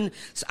woman,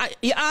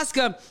 he asked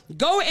her,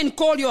 go and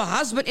call your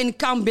husband and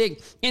come back.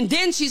 And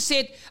then she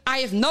said, I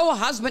have no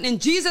husband. And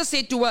Jesus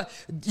said to her,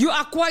 you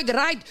are quite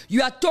right.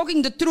 You are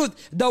talking the truth.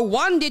 The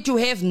one that you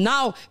have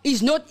now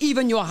is not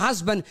even your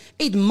husband.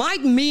 It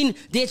might mean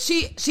that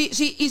she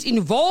is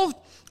involved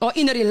or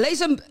in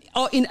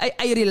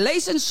a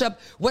relationship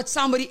with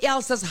somebody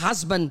else's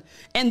husband.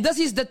 And this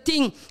is the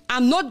thing.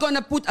 I'm not going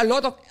to put a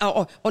lot of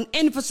on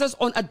emphasis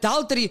on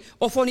adultery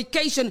or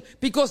fornication,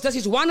 because this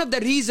is one of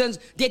the reasons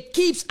that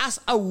keeps us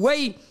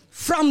away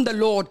from the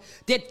Lord,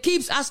 that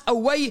keeps us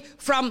away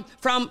from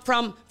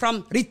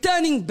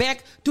returning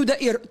back to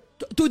the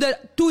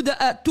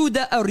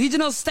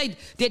original state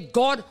that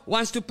God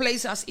wants to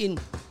place us in.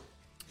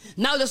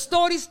 Now the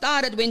story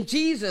started when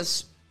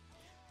Jesus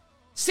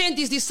sent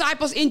his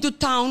disciples into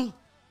town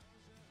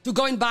to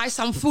go and buy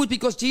some food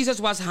because Jesus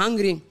was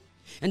hungry.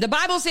 And the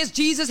Bible says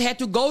Jesus had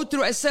to go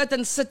through a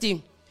certain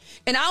city.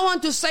 And I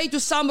want to say to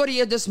somebody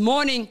here this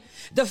morning,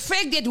 the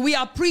fact that we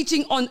are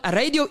preaching on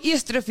Radio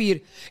Eerste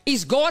Rivier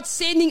is God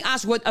sending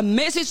us with a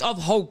message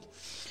of hope.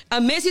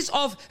 a message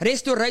of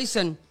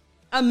restoration,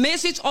 a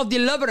message of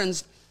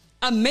deliverance,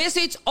 a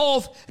message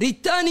of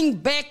returning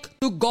back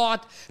to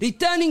God,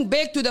 returning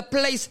back to the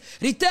place,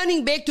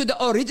 returning back to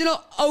the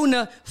original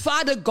owner,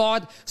 Father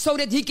God, so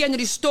that He can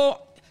restore.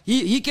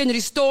 He can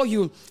restore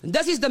you.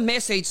 This is the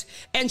message.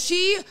 And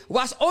she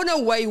was on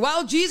her way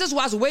while Jesus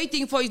was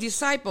waiting for His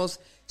disciples.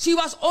 She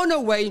was on her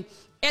way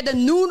at the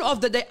noon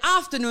of the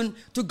afternoon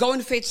to go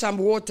and fetch some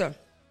water.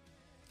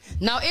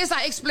 Now, as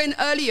I explained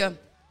earlier,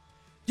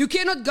 you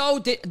cannot go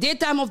that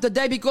time of the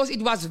day because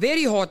it was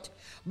very hot.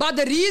 But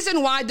the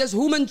reason why this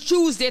woman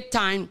chose that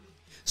time,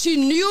 she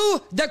knew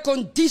the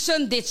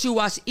condition that she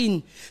was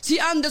in. She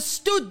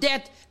understood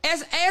that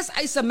as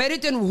a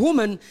Samaritan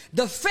woman,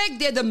 the fact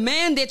that the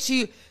man that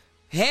she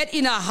had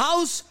in her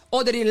house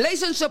or the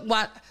relationship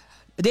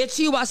that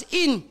she was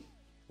in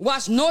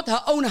was not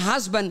her own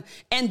husband.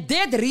 And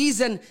that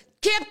reason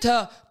kept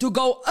her to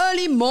go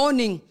early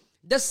morning,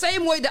 the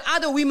same way the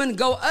other women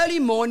go early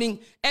morning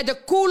at the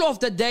cool of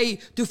the day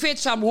to fetch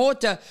some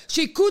water.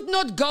 She could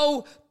not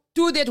go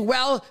to that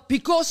well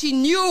because she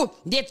knew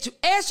that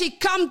as she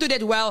come to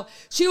that well,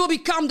 she will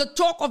become the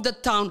talk of the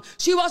town.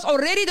 She was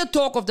already the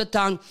talk of the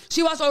town.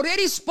 She was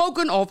already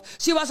spoken of.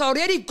 She was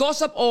already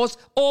gossiped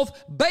of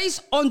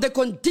based on the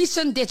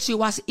condition that she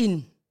was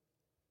in.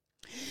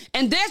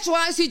 And that's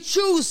why she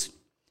chose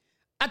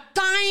a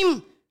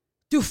time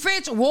to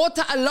fetch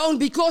water alone,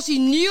 because she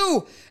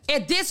knew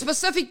at that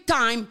specific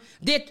time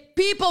that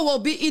people will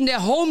be in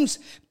their homes.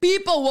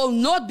 People will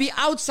not be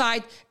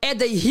outside at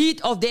the heat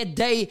of that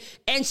day.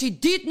 And she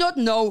did not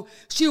know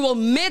she will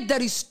meet the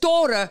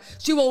restorer.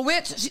 She will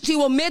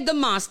meet the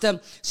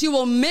master. She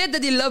will meet the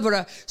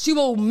deliverer. She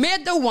will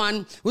meet the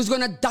one who's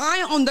going to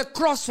die on the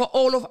cross for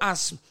all of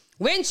us.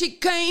 When she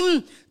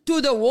came to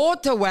the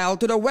water well,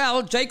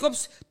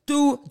 Jacob's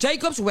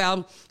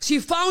well, she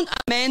found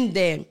a man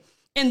there.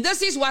 And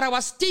this is what I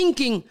was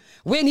thinking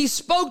when he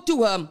spoke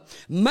to her.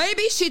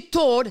 Maybe she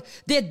thought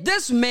that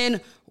this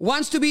man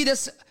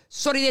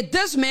that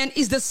this man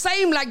is the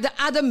same like the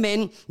other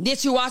men that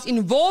she was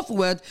involved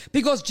with,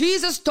 because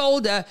Jesus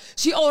told her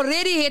she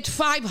already had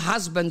 5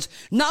 husbands.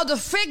 Now the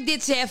fact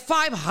that she had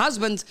 5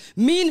 husbands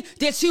means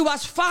that she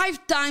was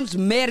 5 times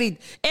married,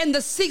 and the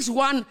 6th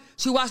one,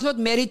 she was not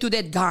married to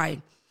that guy.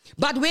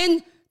 But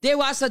when there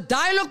was a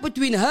dialogue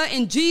between her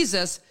and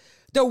Jesus,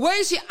 the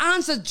way she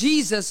answered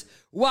Jesus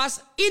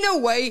was in a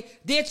way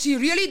that she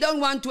really don't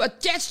want to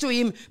attach to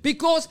him,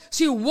 because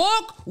she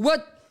walked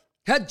with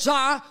her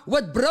jar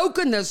with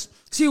brokenness.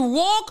 She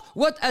walked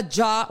with her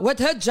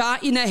jar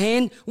in her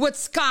hand with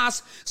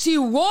scars. She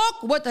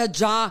walked with her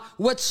jar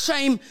with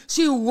shame.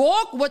 She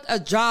walked with a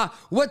jar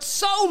with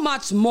so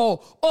much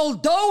more.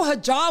 Although her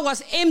jar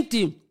was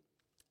empty,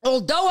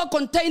 although her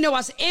container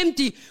was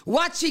empty,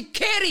 what she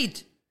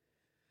carried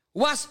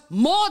was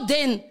more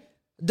than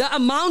the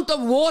amount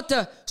of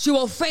water she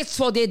will fetch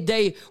for that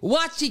day.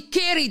 What she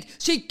carried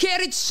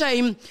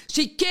shame.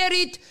 She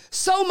carried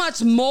so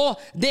much more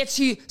that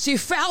she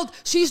felt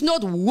she's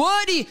not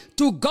worthy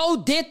to go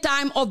that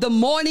time of the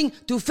morning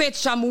to fetch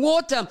some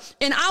water.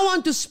 And I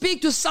want to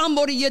speak to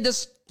somebody here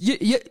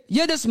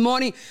this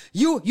morning.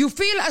 You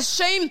feel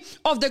ashamed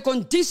of the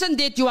condition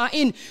that you are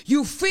in.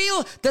 You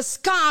feel the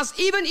scars.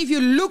 Even if you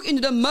look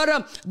into the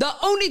mirror, the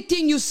only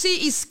thing you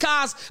see is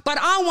scars. But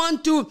I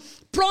want to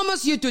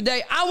promise you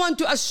today, I want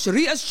to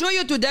reassure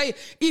you today,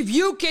 if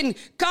you can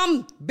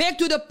come back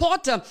to the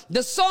potter.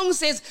 The song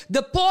says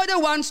the potter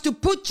wants to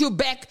put you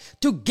back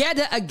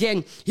together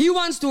again. He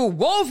wants to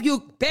weave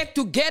you back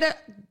together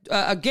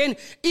again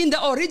in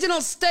the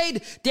original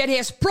state that He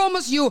has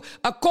promised you,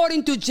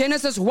 according to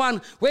Genesis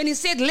 1, when He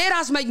said, let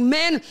us make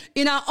man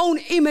in our own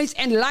image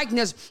and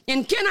likeness.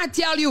 And can I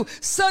tell you,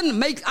 sin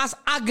makes us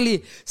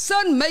ugly.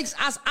 Sin makes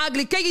us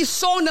ugly. Kyk, die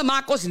sonde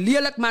maak ons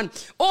lelik, man.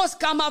 Ons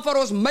kan maar vir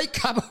ons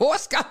make-up,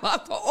 ons kan maar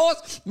vir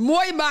ons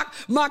mooi maak.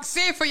 Maar ek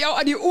sê vir jou,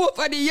 in die oor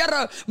van die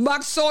Here,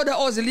 maak sonde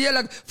ons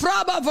lelik.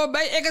 Vra maar vir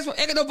my, ek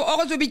het op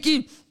vanoggend so 'n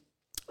bietjie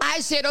hy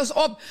sê ons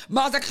op,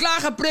 maar as ek klaar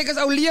gepreek is,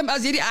 ou Liam,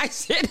 as hierdie hy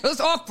sê ons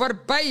ook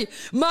verby,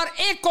 maar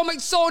ek kom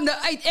uit sonde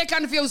uit. Ek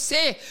kan vir jou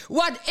sê,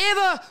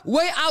 whatever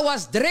way I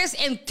was dressed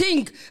and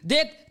think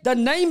that the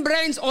name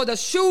brands or the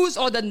shoes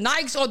or the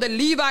Nikes or the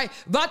Levi,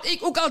 wat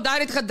ek ook al daar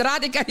het gedra,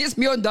 ek kan nie eens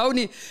meer onthou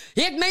nie,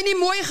 het my nie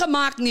mooi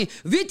gemaakt nie.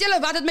 Weet julle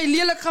wat het my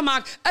lelijk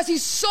gemaakt? Is die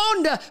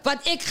sonde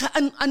wat ek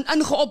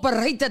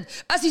ingeopereerd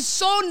het, is die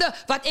sonde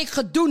wat ek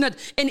gedoen het.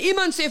 En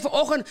iemand sê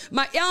vanoggend,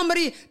 maar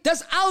Elmarie,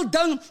 dis al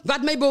ding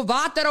wat my bo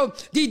water hou,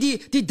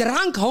 die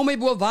drank hou my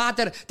bo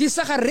water, die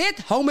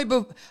sigaret hou my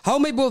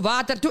bo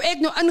water. Toe ek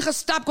nou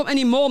ingestap kom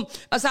in die mall,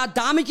 is daar 'n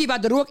dametjie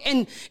wat rook,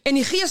 en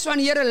die gees van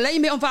die Here lei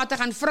my om vir haar te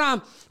gaan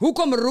vra,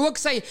 hoekom rook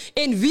sy?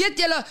 En weet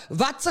julle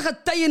wat sy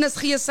getuienis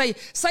gee sy?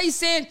 Sy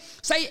sê,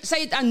 sy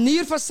het aan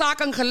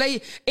nierversaking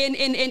gelei,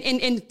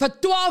 en vir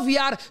 12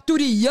 jaar, toe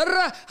die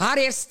Here haar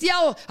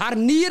herstel, haar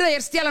niere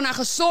herstel en haar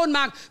gesond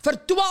maak,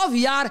 vir 12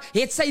 jaar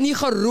het sy nie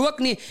gerook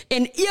nie,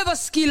 en ewe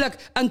skielik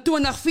in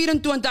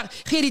 2024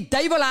 gee die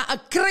duiwel wil haar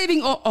 'n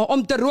craving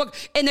om te rook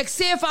en ek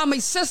sê vir my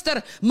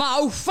suster, maar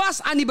hou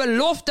vas aan die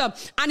belofte,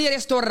 aan die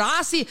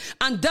restaurasie,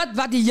 aan dit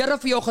wat die Here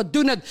vir jou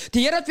gedoen het.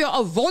 Die Here het vir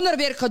jou 'n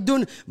wonderwerk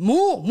gedoen.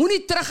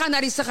 Moenie teruggaan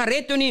na die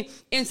sigaret toe nie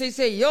en sy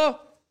sê, "Jo,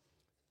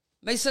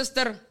 my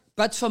suster,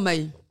 bid vir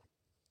my."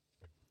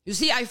 You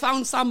see, I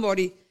found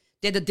somebody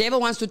that the devil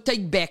wants to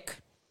take back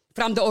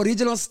from the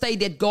original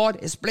state that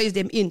God has placed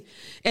them in.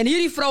 En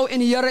hierdie vrou en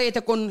die Here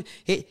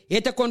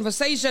het 'n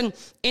conversation,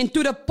 and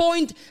to the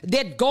point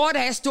that God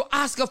has to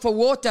ask her for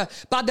water.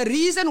 But the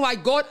reason why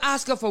God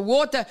asked her for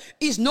water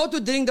is not to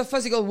drink the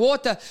physical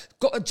water.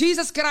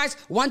 Jesus Christ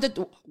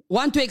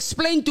want to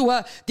explain to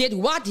her that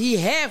what he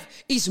have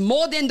is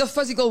more than the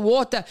physical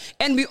water.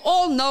 And we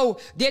all know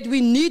that we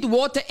need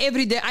water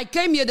every day. I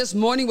came here this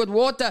morning with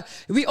water.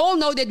 We all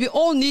know that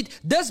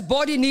this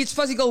body needs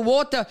physical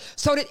water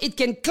so that it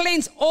can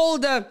cleanse all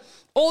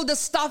the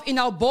stuff in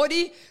our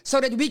body,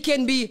 so that we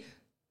can be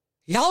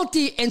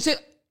healthy and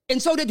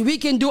so that we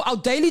can do our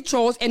daily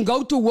chores and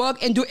go to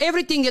work and do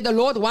everything that the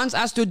Lord wants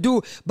us to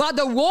do. But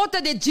the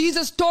water that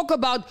Jesus talked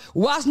about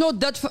was not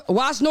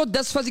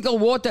this physical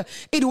water.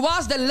 It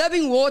was the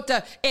living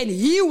water, and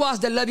he was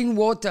the living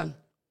water.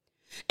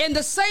 In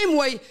the same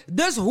way,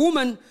 this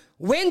woman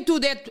went to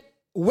that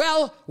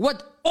well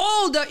with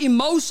all the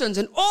emotions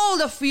and all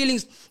the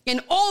feelings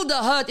and all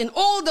the hurt and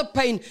all the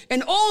pain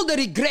and all the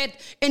regret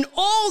and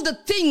all the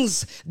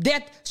things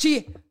that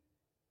she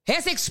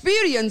has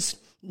experienced.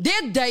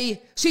 That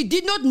day, she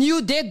did not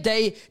knew that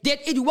day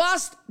that it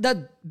was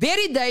the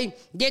very day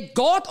that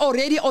God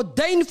already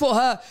ordained for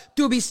her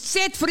to be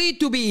set free,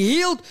 to be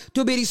healed,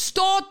 to be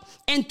restored,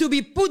 and to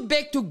be put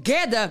back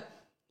together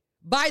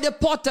by the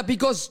potter,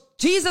 because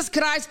Jesus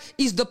Christ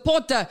is the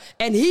potter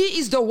and he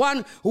is the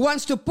one who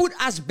wants to put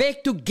us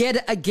back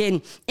together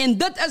again. En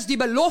dit is die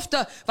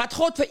belofte wat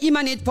God vir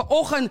iemand het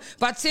vanoggend,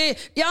 wat sê,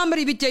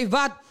 Elmarie, weet jy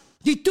wat,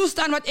 die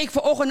toestand wat ek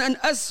vanoggend in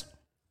is,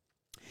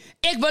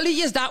 ek wil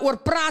nie eens daaroor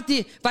praat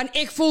nie, want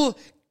ek voel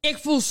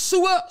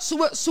so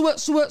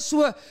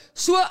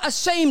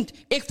ashamed.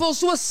 Ek voel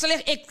so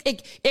sleg.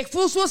 Ek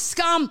voel so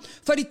skaam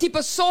vir die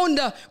tipe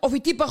sonde of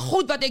die tipe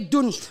goed wat ek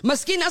doen.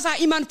 Miskien as daar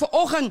iemand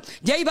vanoggend,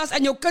 jy was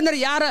in jou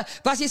kinderjare,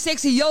 was jy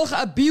seksueel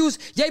geabuse,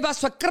 jy was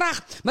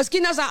verkragt.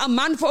 Miskien as daar 'n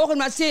man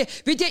vanoggend wat sê,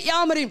 weet jy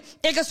Elmarie,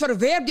 ek is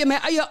verwerp deur my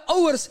eie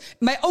ouers,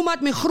 my ouma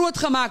het my groot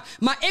gemaak,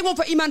 maar ek wil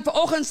vir iemand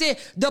vanoggend sê,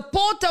 the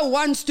potter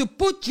wants to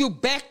put you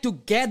back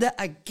together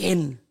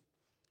again.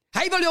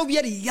 Hy wil jou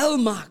weer heel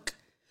maak.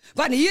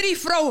 Want hierdie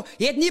vrou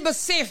het nie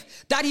besef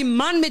dat die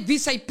man met wie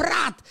sy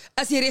praat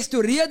is die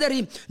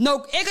restaureerder.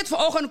 Nou, ek het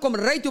vanoggend kom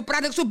ry, toe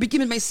praat ek so bietjie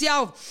met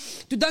myself.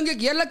 Toe dink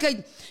ek,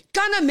 heerlikheid,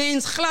 kan 'n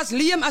mens glas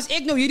leem as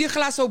ek nou hierdie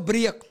glas sou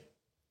breek?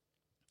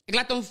 Ek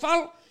laat hom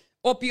val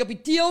op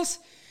die teels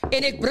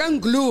en ek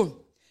bring glue.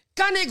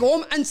 Kan ek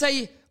hom in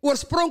sy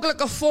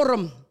oorspronklike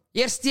vorm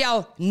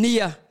herstel?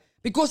 Nee.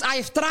 Because I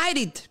have tried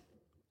it.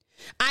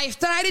 I have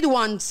tried it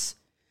once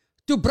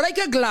to break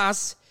a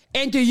glass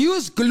and to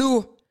use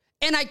glue,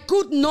 and I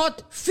could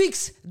not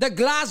fix the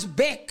glass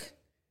back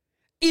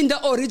in the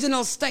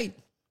original state.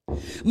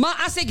 Maar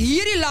as ek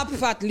hierdie lap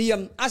vat,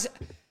 Liam, as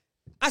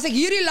ek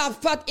hierdie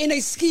lap vat en hy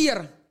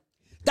skeer,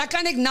 dan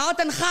kan ek naald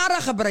en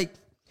gare gebruik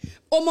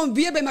om hom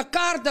weer by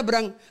mekaar te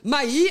bring.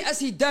 Maar hier is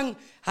die ding,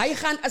 hy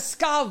gaan 'n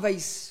skaal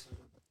wys.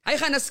 Hy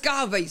gaan 'n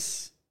skaal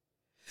wys.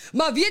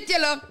 Maar weet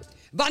julle,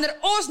 wanneer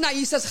ons na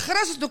Jesus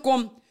Christus toe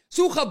kom,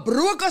 so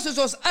gebroken soos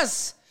ons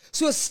is,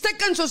 so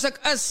stikkend soos ek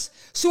is,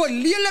 so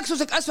lelik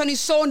soos ek is van die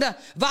sonde,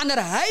 wanneer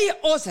hy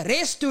ons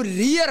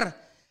restaureer,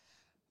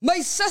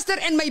 my suster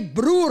en my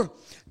broer,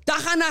 daar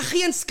gaan daar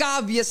geen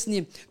skaal wees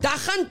nie. Daar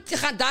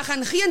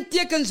gaan geen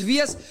tekens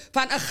wees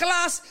van 'n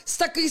glas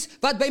stukkies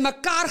wat by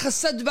mekaar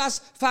gesit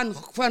was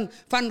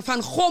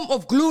van gom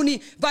of glue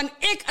nie, want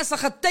ek is 'n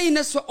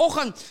getuienis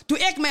vanoggend. Toe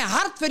ek my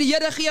hart vir die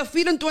Here gee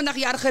 24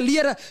 jaar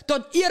gelede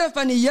tot ere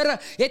van die Here,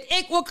 het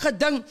ek ook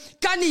gedink,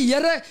 kan die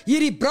Here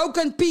hierdie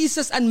broken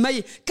pieces in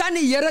my, kan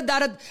die Here dat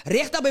dit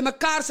regtig by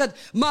mekaar sit?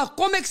 Maar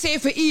kom ek sê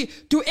vir u,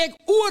 toe ek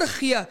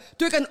oorgee,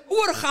 toe ek in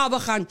oorgawe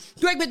gaan,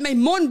 toe ek met my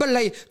mond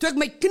bely, toe ek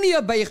my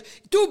knieë buig,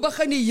 toe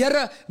begin die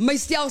Here my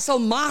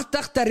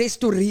stelselmatig te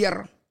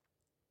restaureer.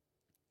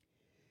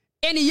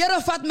 En die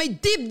Here vat my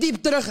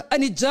diep terug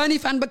in die journey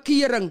van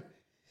bekering.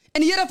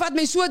 En die Here vat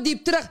my so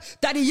diep terug,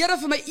 dat die Here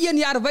vir my 1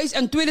 jaar wys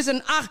in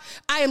 2008,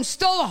 I am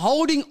still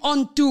holding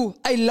on to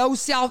a low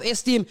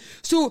self-esteem.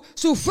 So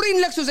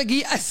vriendelik soos ek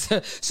hier is,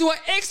 so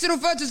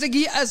extrovert soos ek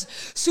hier is,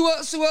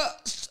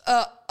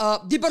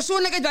 die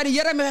persoonlikheid wat die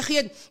Here my gegee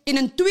het, en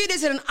in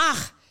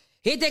 2008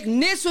 het ek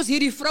net soos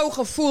hierdie vrou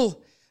gevoel,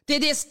 that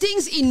there's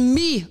things in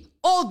me,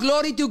 all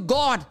glory to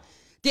God,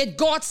 that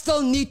God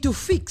still need to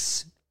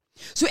fix.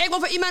 So ek wil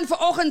vir iemand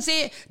vanoggend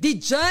sê, die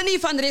journey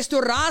van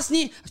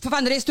restaurasie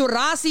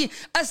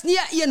is nie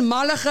 'n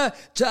eenmalige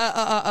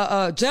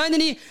journey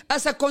nie,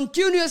 is 'n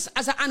continuous,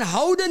 is 'n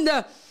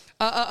aanhoudende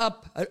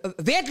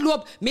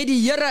wedloop met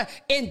die Here.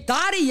 En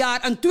daardie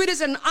jaar in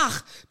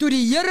 2008, toe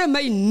die Here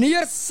my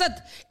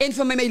neersit en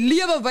vir my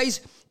lewe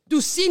wys,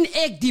 toe sien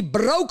ek die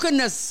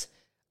brokenness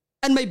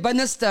in my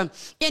binneste.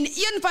 En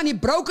een van die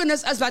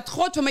brokenness is wat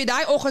God vir my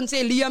daai oggend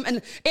sê, Liam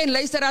en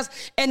luisteraars,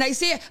 en hy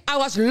sê, I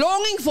was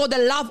longing for the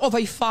love of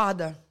a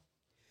father.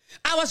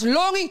 I was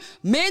longing,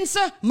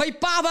 mense, my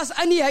pa was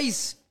in die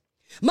huis.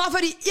 Maar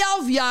vir die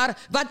 11 jaar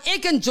wat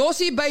ek en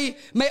Josie by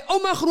my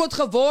ouma groot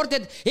geword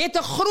het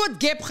 'n groot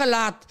gap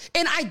gelaat.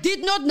 And I did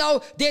not know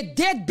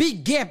that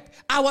big gap.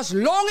 I was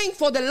longing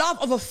for the love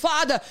of a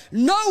father.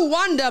 No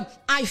wonder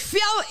I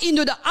fell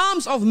into the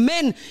arms of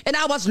men and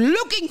I was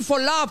looking for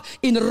love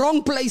in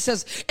wrong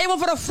places. En wil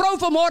vir 'n vrou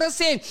vanmôre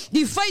sê,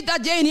 die feit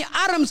dat jy in die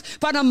arms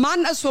van 'n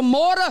man is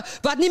vanmôre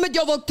wat nie met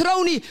jou wil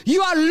trou nie,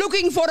 you are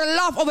looking for the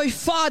love of a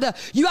father.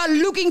 You are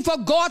looking for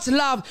God's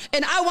love.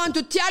 And I want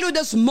to tell you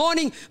this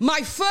morning,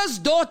 my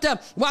first daughter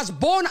was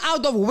born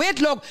out of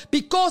wedlock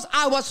because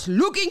I was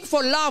looking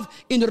for love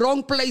in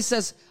wrong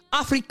places.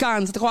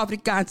 Afrikaans, het gewoon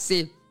Afrikaans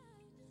sê.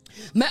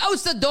 My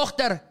oudste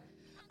dogter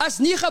is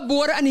nie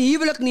gebore in die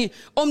huwelik nie,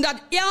 omdat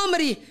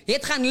Elmarie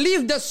het gaan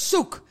liefde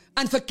soek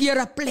in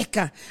verkeerde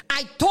plekke.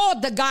 I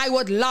thought the guy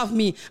would love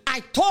me.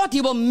 I thought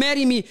he will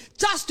marry me,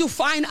 just to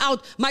find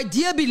out, my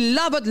dear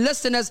beloved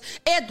listeners,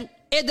 at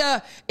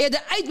the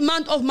 8th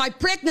month of my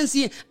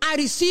pregnancy, I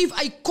received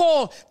a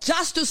call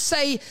just to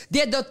say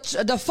that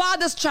the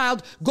father's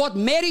child got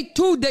married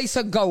 2 days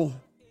ago.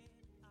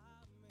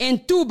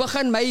 En toe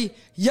begin my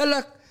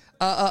hele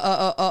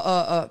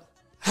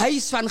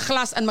huis van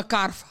glas in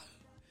mekaar val.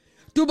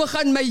 Toe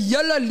begin my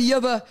hele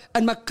lewe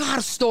in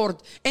mekaar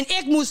stort. En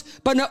ek moes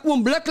binne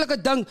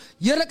oombliklike ding,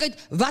 heerlikheid,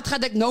 wat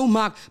gaan ek nou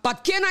maak?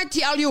 But can I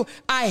tell you,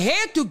 I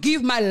had to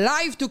give my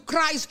life to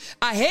Christ.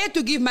 I had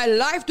to give my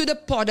life to the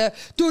potter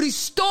to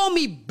restore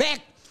me back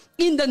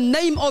in the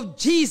name of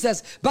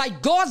Jesus. By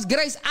God's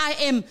grace, I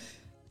am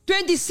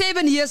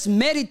 27 years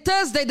married.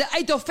 Thursday, the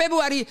 8th of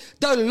February,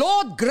 the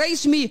Lord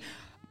graced me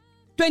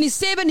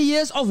 27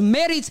 years of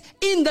marriage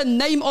in the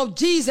name of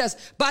Jesus.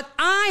 But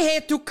I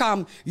had to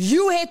come,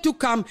 you had to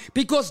come,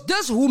 because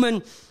this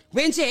woman,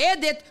 when she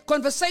had that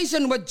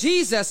conversation with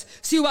Jesus,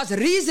 she was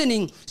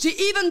reasoning. She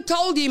even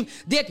told him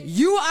that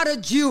you are a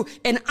Jew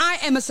and I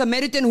am a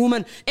Samaritan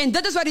woman. En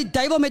dit is wat die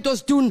duiwel met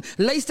ons doen,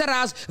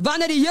 luisteraars.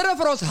 Wanneer die Here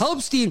vir ons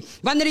hulp stuur,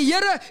 wanneer die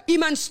Here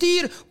iemand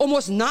stuur om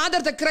ons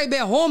nader te kry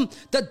by hom,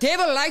 the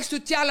devil likes to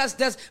tell us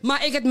this, maar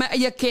ek het my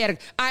eie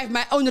kerk, I have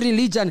my own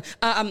religion,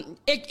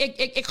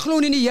 ek glo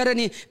nie in die Here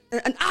nie.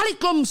 En al die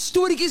klomp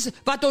storieetjies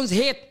wat ons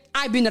het,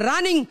 I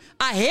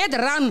had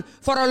run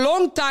for a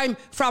long time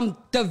from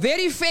the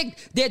very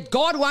fact that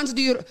God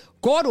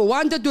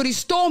wanted to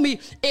restore me.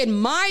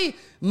 And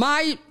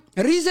my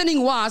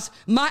reasoning was,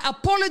 my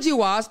apology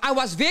was, I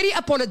was very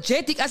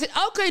apologetic. I said,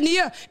 okay, nee,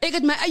 ek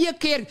het my eie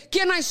kerk.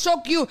 Can I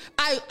shock you?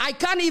 I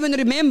can't even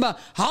remember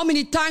how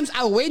many times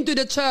I went to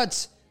the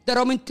church. The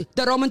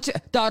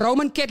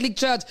Roman Catholic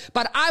Church.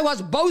 But I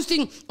was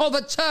boasting of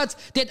a church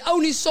that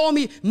only saw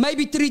me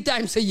maybe 3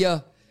 times a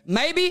year.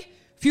 Maybe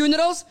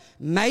funerals,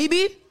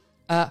 maybe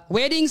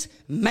weddings,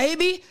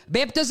 maybe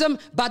baptism,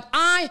 but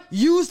I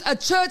used a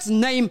church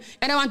name,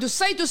 and I want to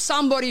say to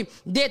somebody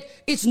that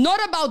it's not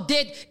about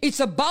that,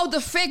 it's about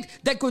the fact,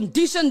 the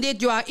condition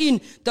that you are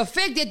in, the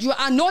fact that you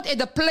are not at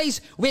the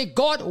place where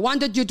God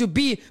wanted you to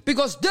be,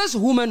 because this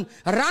woman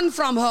ran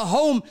from her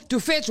home to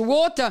fetch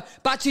water,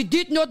 but she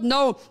did not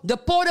know the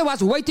potter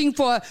was waiting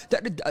for her,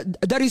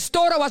 the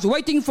restorer was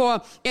waiting for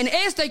her, and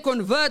as they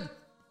convert,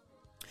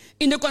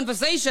 in the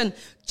conversation,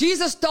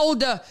 Jesus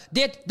told her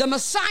that the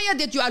Messiah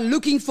that you are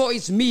looking for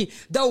is me.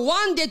 The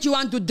one that you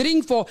want to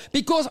drink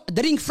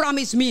from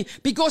is me.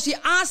 Because he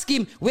asked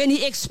him, when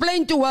he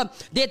explained to her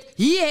that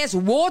he has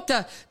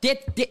water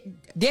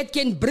that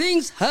can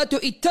bring her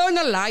to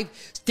eternal life,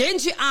 then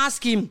she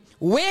asked him,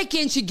 where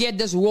can she get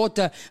this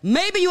water?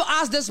 Maybe you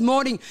asked this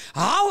morning,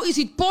 how is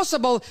it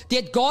possible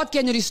that God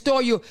can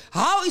restore you?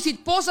 How is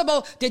it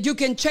possible that you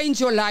can change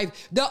your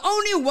life? The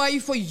only way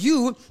for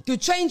you to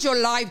change your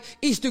life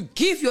is to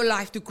give your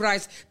life to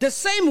Christ. The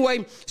same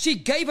way she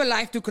gave her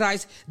life to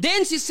Christ.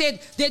 Then she said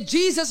that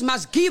Jesus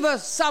must give her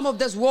some of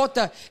this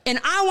water. And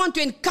I want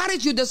to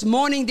encourage you this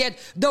morning that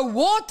the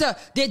water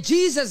that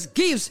Jesus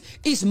gives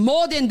is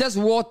more than this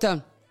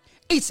water.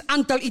 It's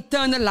until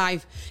eternal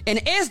life.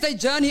 And as they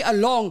journey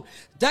along,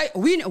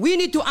 we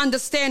need to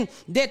understand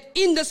that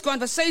in this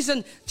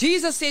conversation,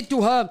 Jesus said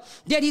to her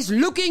that he's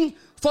looking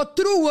for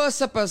true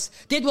worshippers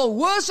that will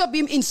worship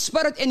him in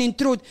spirit and in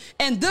truth.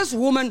 And this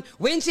woman,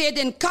 when she had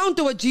an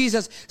encounter with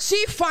Jesus,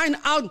 she found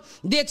out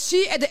that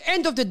she, at the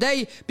end of the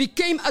day,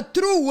 became a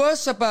true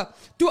worshipper,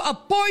 to a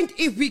point,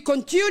 if we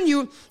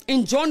continue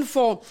in John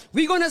 4,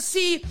 we're going to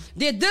see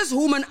that this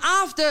woman,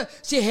 after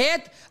she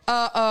had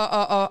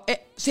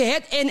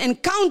an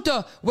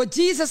encounter with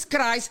Jesus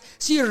Christ,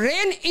 she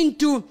ran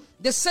into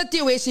the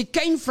city where she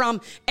came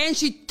from, and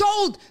she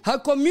told her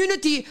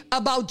community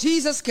about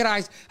Jesus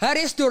Christ, her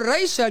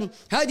restoration,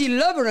 her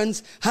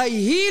deliverance, her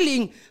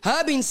healing,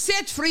 her being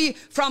set free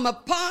from a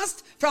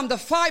past, from the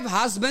 5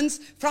 husbands,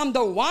 from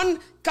the one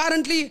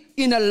currently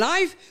in her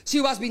life.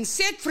 She was being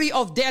set free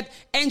of that,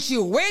 and she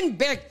went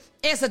back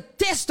as a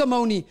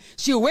testimony.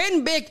 She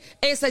went back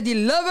as a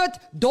delivered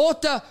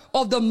daughter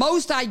of the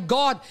Most High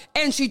God.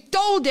 And she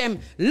told them,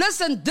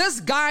 listen, this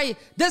guy,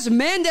 this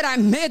man that I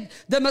met,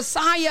 the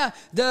Messiah,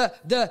 the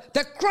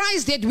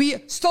Christ that we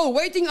still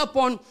waiting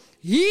upon,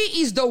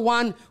 he is the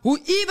one who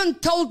even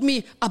told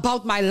me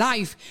about my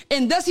life.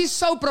 And this is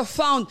so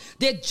profound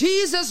that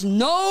Jesus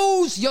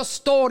knows your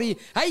story.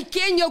 Hy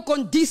ken jou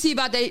kondisie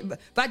wat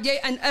jy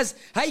in is.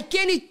 Hy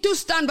ken die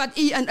toestand wat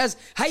jy in is.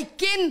 Hy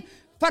ken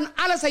van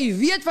alles, hy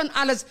weet van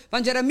alles.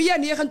 Want Jeremia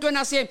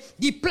 29 sê,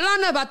 die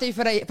planne wat hy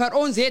vir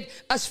ons het,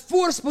 is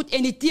voorspoed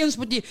en die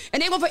teenspoed nie.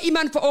 En ek wil vir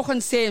iemand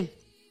vanoggend sê,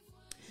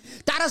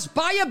 daar is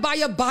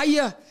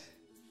baie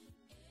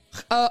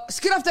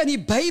skrifte in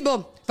die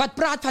Bybel wat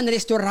praat van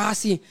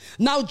restauratie.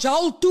 Now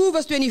Joel 2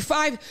 verse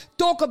 25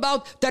 talk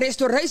about the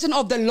restoration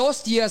of the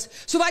lost years.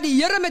 So wat die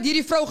Here met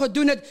hierdie vrou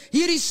gedoen het,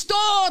 he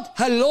restored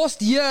her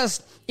lost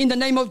years in the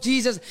name of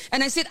Jesus.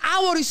 And I said, I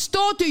will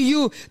restore to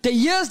you the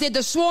years that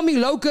the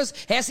swarming locust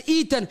has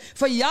eaten.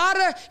 Vir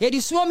jare het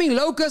die swarming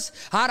locust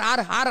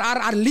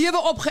haar lewe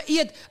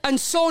opgeëet in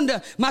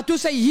sonde. Maar toe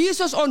sy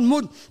Jesus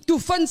ontmoet,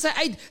 toe vind sy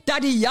uit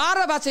dat die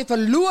jare wat sy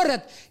verloor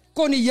het,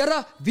 kon die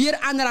Here weer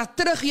aan haar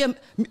teruggee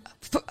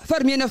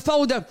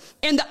vermenigvuldig.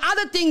 And the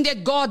other thing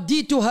that God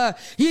did to her,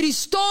 he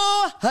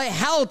restored her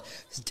health.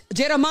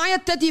 Jeremiah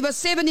 30 verse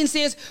 17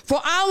 says, for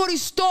I will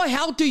restore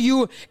health to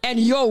you, and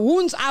your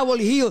wounds I will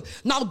heal.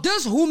 Now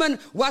this woman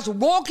was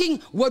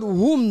walking with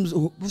wounds,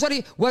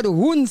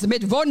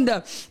 met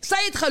wonde.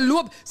 Sy het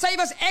geloop, sy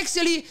was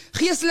actually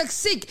geestelik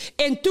siek,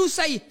 en toe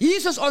sy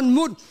Jesus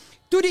ontmoet,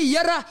 toe die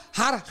Here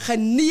haar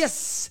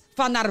genees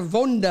van haar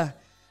wonde.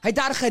 Hy het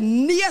haar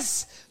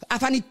genees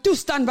van die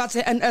toestand wat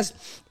sy in is.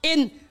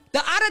 En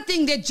the other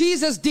thing that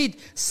Jesus did,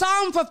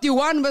 Psalm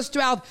 51 verse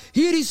 12,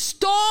 he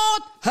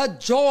restored her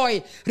joy.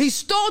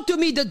 Restore to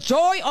me the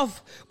joy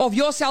of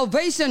your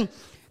salvation,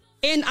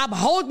 and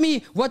uphold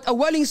me with a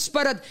willing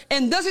spirit.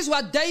 And this is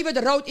what David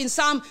wrote in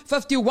Psalm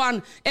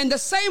 51. And the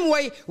same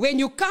way, when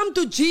you come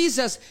to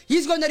Jesus,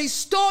 he's going to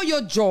restore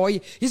your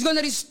joy. He's going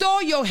to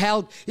restore your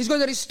health. He's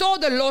going to restore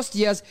the lost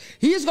years.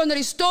 He's going to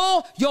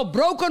restore your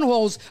broken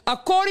walls.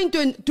 According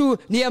to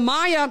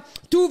Nehemiah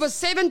 2 verse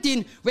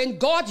 17, when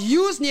God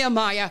used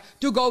Nehemiah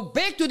to go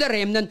back to the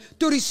remnant,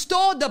 to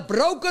restore the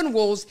broken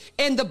walls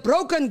and the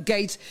broken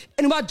gates.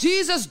 And what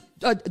Jesus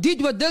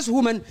did with this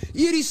woman,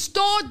 he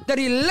restored the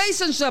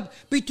relationship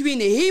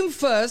between him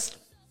first,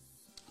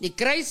 the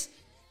Christ,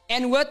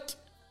 and with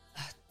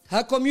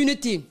her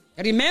community.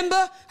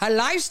 Remember, her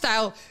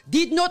lifestyle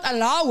did not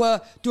allow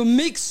her to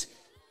mix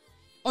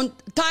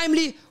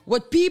timely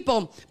with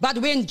people. But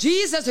when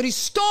Jesus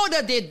restored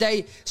her that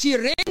day, she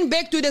ran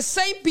back to the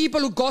same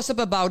people who gossip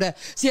about her.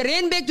 She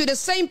ran back to the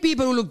same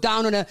people who look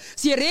down on her.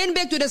 She ran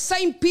back to the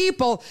same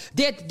people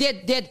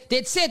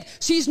that said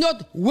she's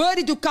not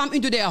worthy to come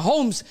into their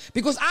homes.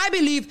 Because I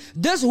believe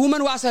this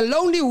woman was a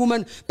lonely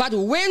woman, but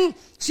when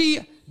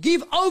she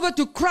gave over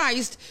to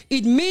Christ,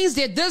 it means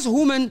that this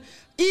woman,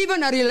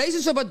 even a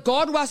relationship with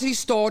God was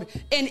restored,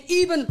 and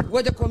even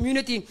with the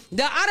community.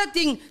 The other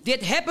thing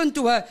that happened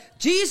to her,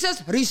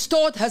 Jesus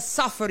restored her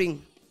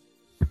suffering.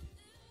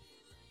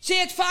 She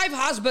had 5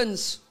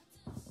 husbands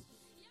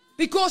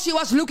because she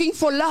was looking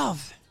for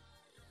love.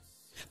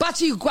 But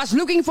she was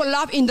looking for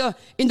love in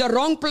the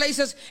wrong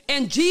places,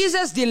 and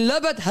Jesus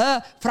delivered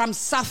her from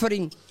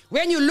suffering.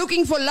 When you're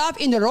looking for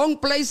love in the wrong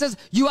places,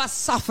 you are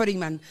suffering,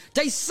 man.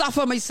 Jy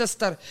suffer, my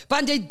sister.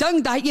 Want jy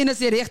dink daai een is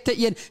die regte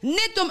een.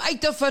 Net om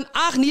uit te vind,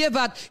 ag nee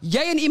wat,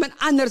 jy en iemand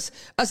anders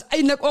is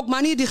eintlik ook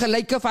maar nie die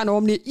gelyke van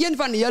hom nie. Een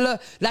van julle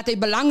laat hy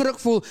belangrik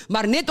voel,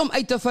 maar net om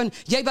uit te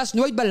vind, jy was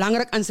nooit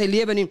belangrik in sy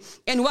lewe nie.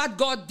 And what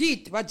God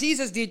did, what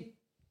Jesus did,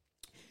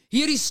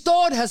 he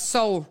restored her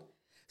soul.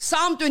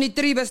 Psalm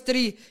 23 verse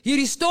 3, he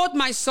restored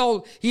my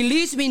soul. He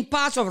leads me in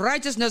paths of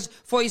righteousness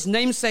for his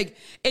name's sake.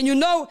 And you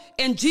know,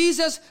 and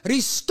Jesus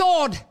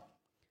restored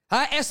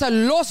her as a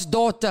lost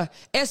daughter.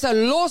 As a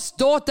lost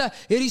daughter,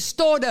 he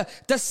restored her.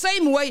 The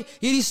same way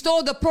he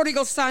restored the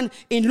prodigal son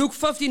in Luke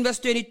 15 verse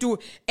 22.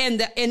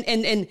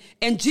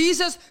 And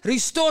Jesus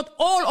restored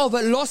all of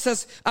her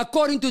losses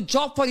according to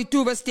Job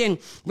 42 verse 10.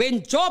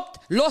 When Job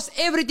lost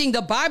everything,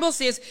 the Bible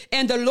says,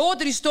 and the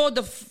Lord restored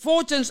the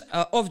fortunes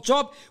of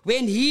Job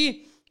when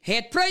he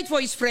had prayed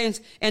for his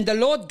friends, and the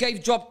Lord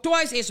gave Job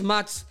twice as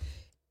much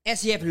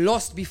as he had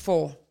lost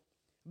before.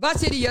 Wat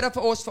sê die Here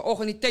vir ons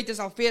vanoggend? Die tyd is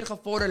al ver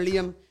gevorder,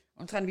 Liam.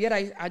 Ons gaan weer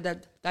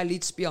dat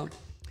lied speel.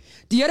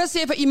 Die Here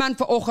sê vir iemand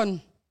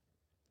vanoggend,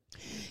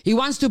 he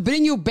wants to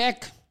bring you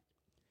back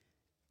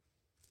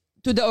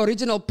to the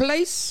original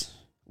place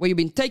where you've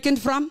been taken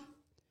from.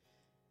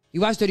 He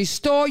wants to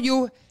restore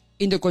you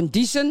in the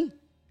condition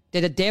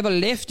that the devil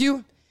left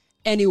you,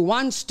 and he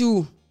wants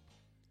to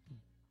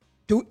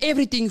do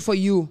everything for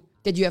you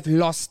that you have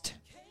lost.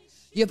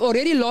 You have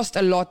already lost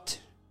a lot.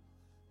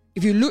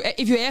 If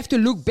you have to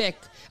look back,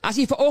 as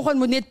jy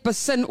vanoggend moet net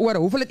besin oor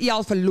hoeveel het jy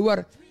al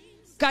verloor,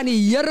 kan die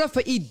Here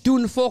vir u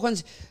doen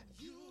volgens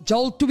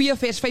Joel 2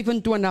 vers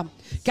 25.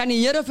 Kan die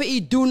Here vir u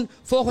doen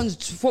volgens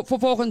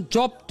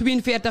Job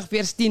 42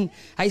 vers 10.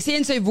 Hy sê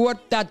in sy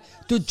woord dat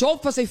toe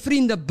Job vir sy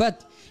vriende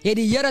bid, het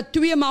die Here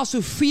 2 maal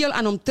soveel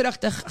aan hom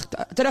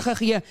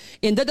teruggegee.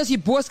 En dit is die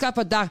boodskap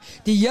vandag.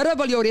 Die Here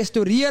wil jou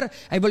restoreer,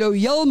 hy wil jou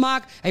heel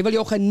maak, hy wil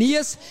jou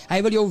genees,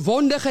 hy wil jou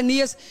wonde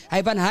genees.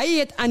 Want hy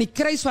het aan die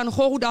kruis van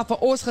Golgotha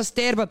vir ons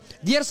gesterwe.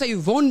 Deur sy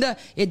wonde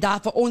het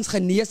daar vir ons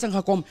genesing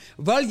gekom.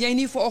 Wil jy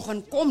nie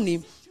vanoggend kom nie?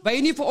 Wil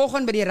jy nie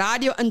vanoggend by die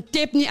radio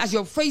intap nie? As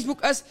jy op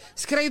Facebook is,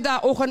 skryf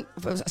daar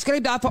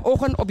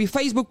vanoggend op die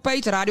Facebook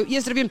page Radio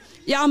Eerste.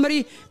 Ja,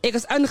 Marie, ek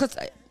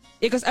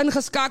is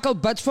ingeskakel,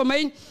 bid vir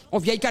my.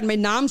 Of jy kan my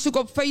naam soek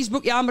op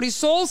Facebook, Elmarie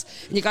Sauls.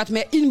 En jy kan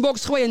my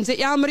inbox gooi en sê,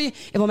 Elmarie,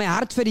 ek wil my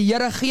hart vir die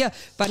Here gee,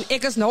 want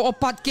ek is nou op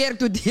pad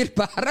kerk toe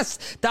dierbaar is.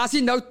 Daar is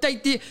nie nou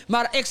tyd nie,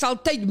 maar ek sal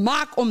tyd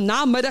maak om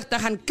namiddag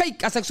te gaan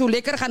kyk. As ek so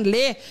lekker gaan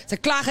lê, as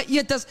ek klaar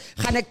geëet is,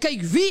 gaan ek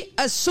kyk wie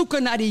is soeke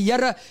na die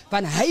Here,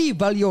 want hy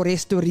wil jou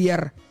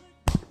restoreer.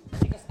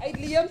 Ek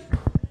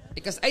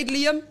is uit,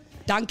 Liam.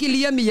 Dankie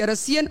Liam, die Here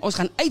seën. Ons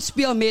gaan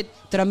uitspeel met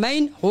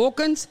Tremaine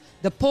Hawkins.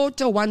 The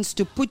Porter wants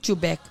to put you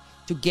back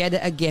together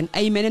again.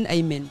 Amen and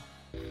amen.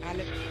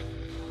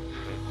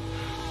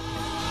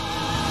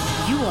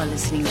 You are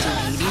listening to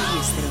Radio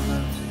Yesterday.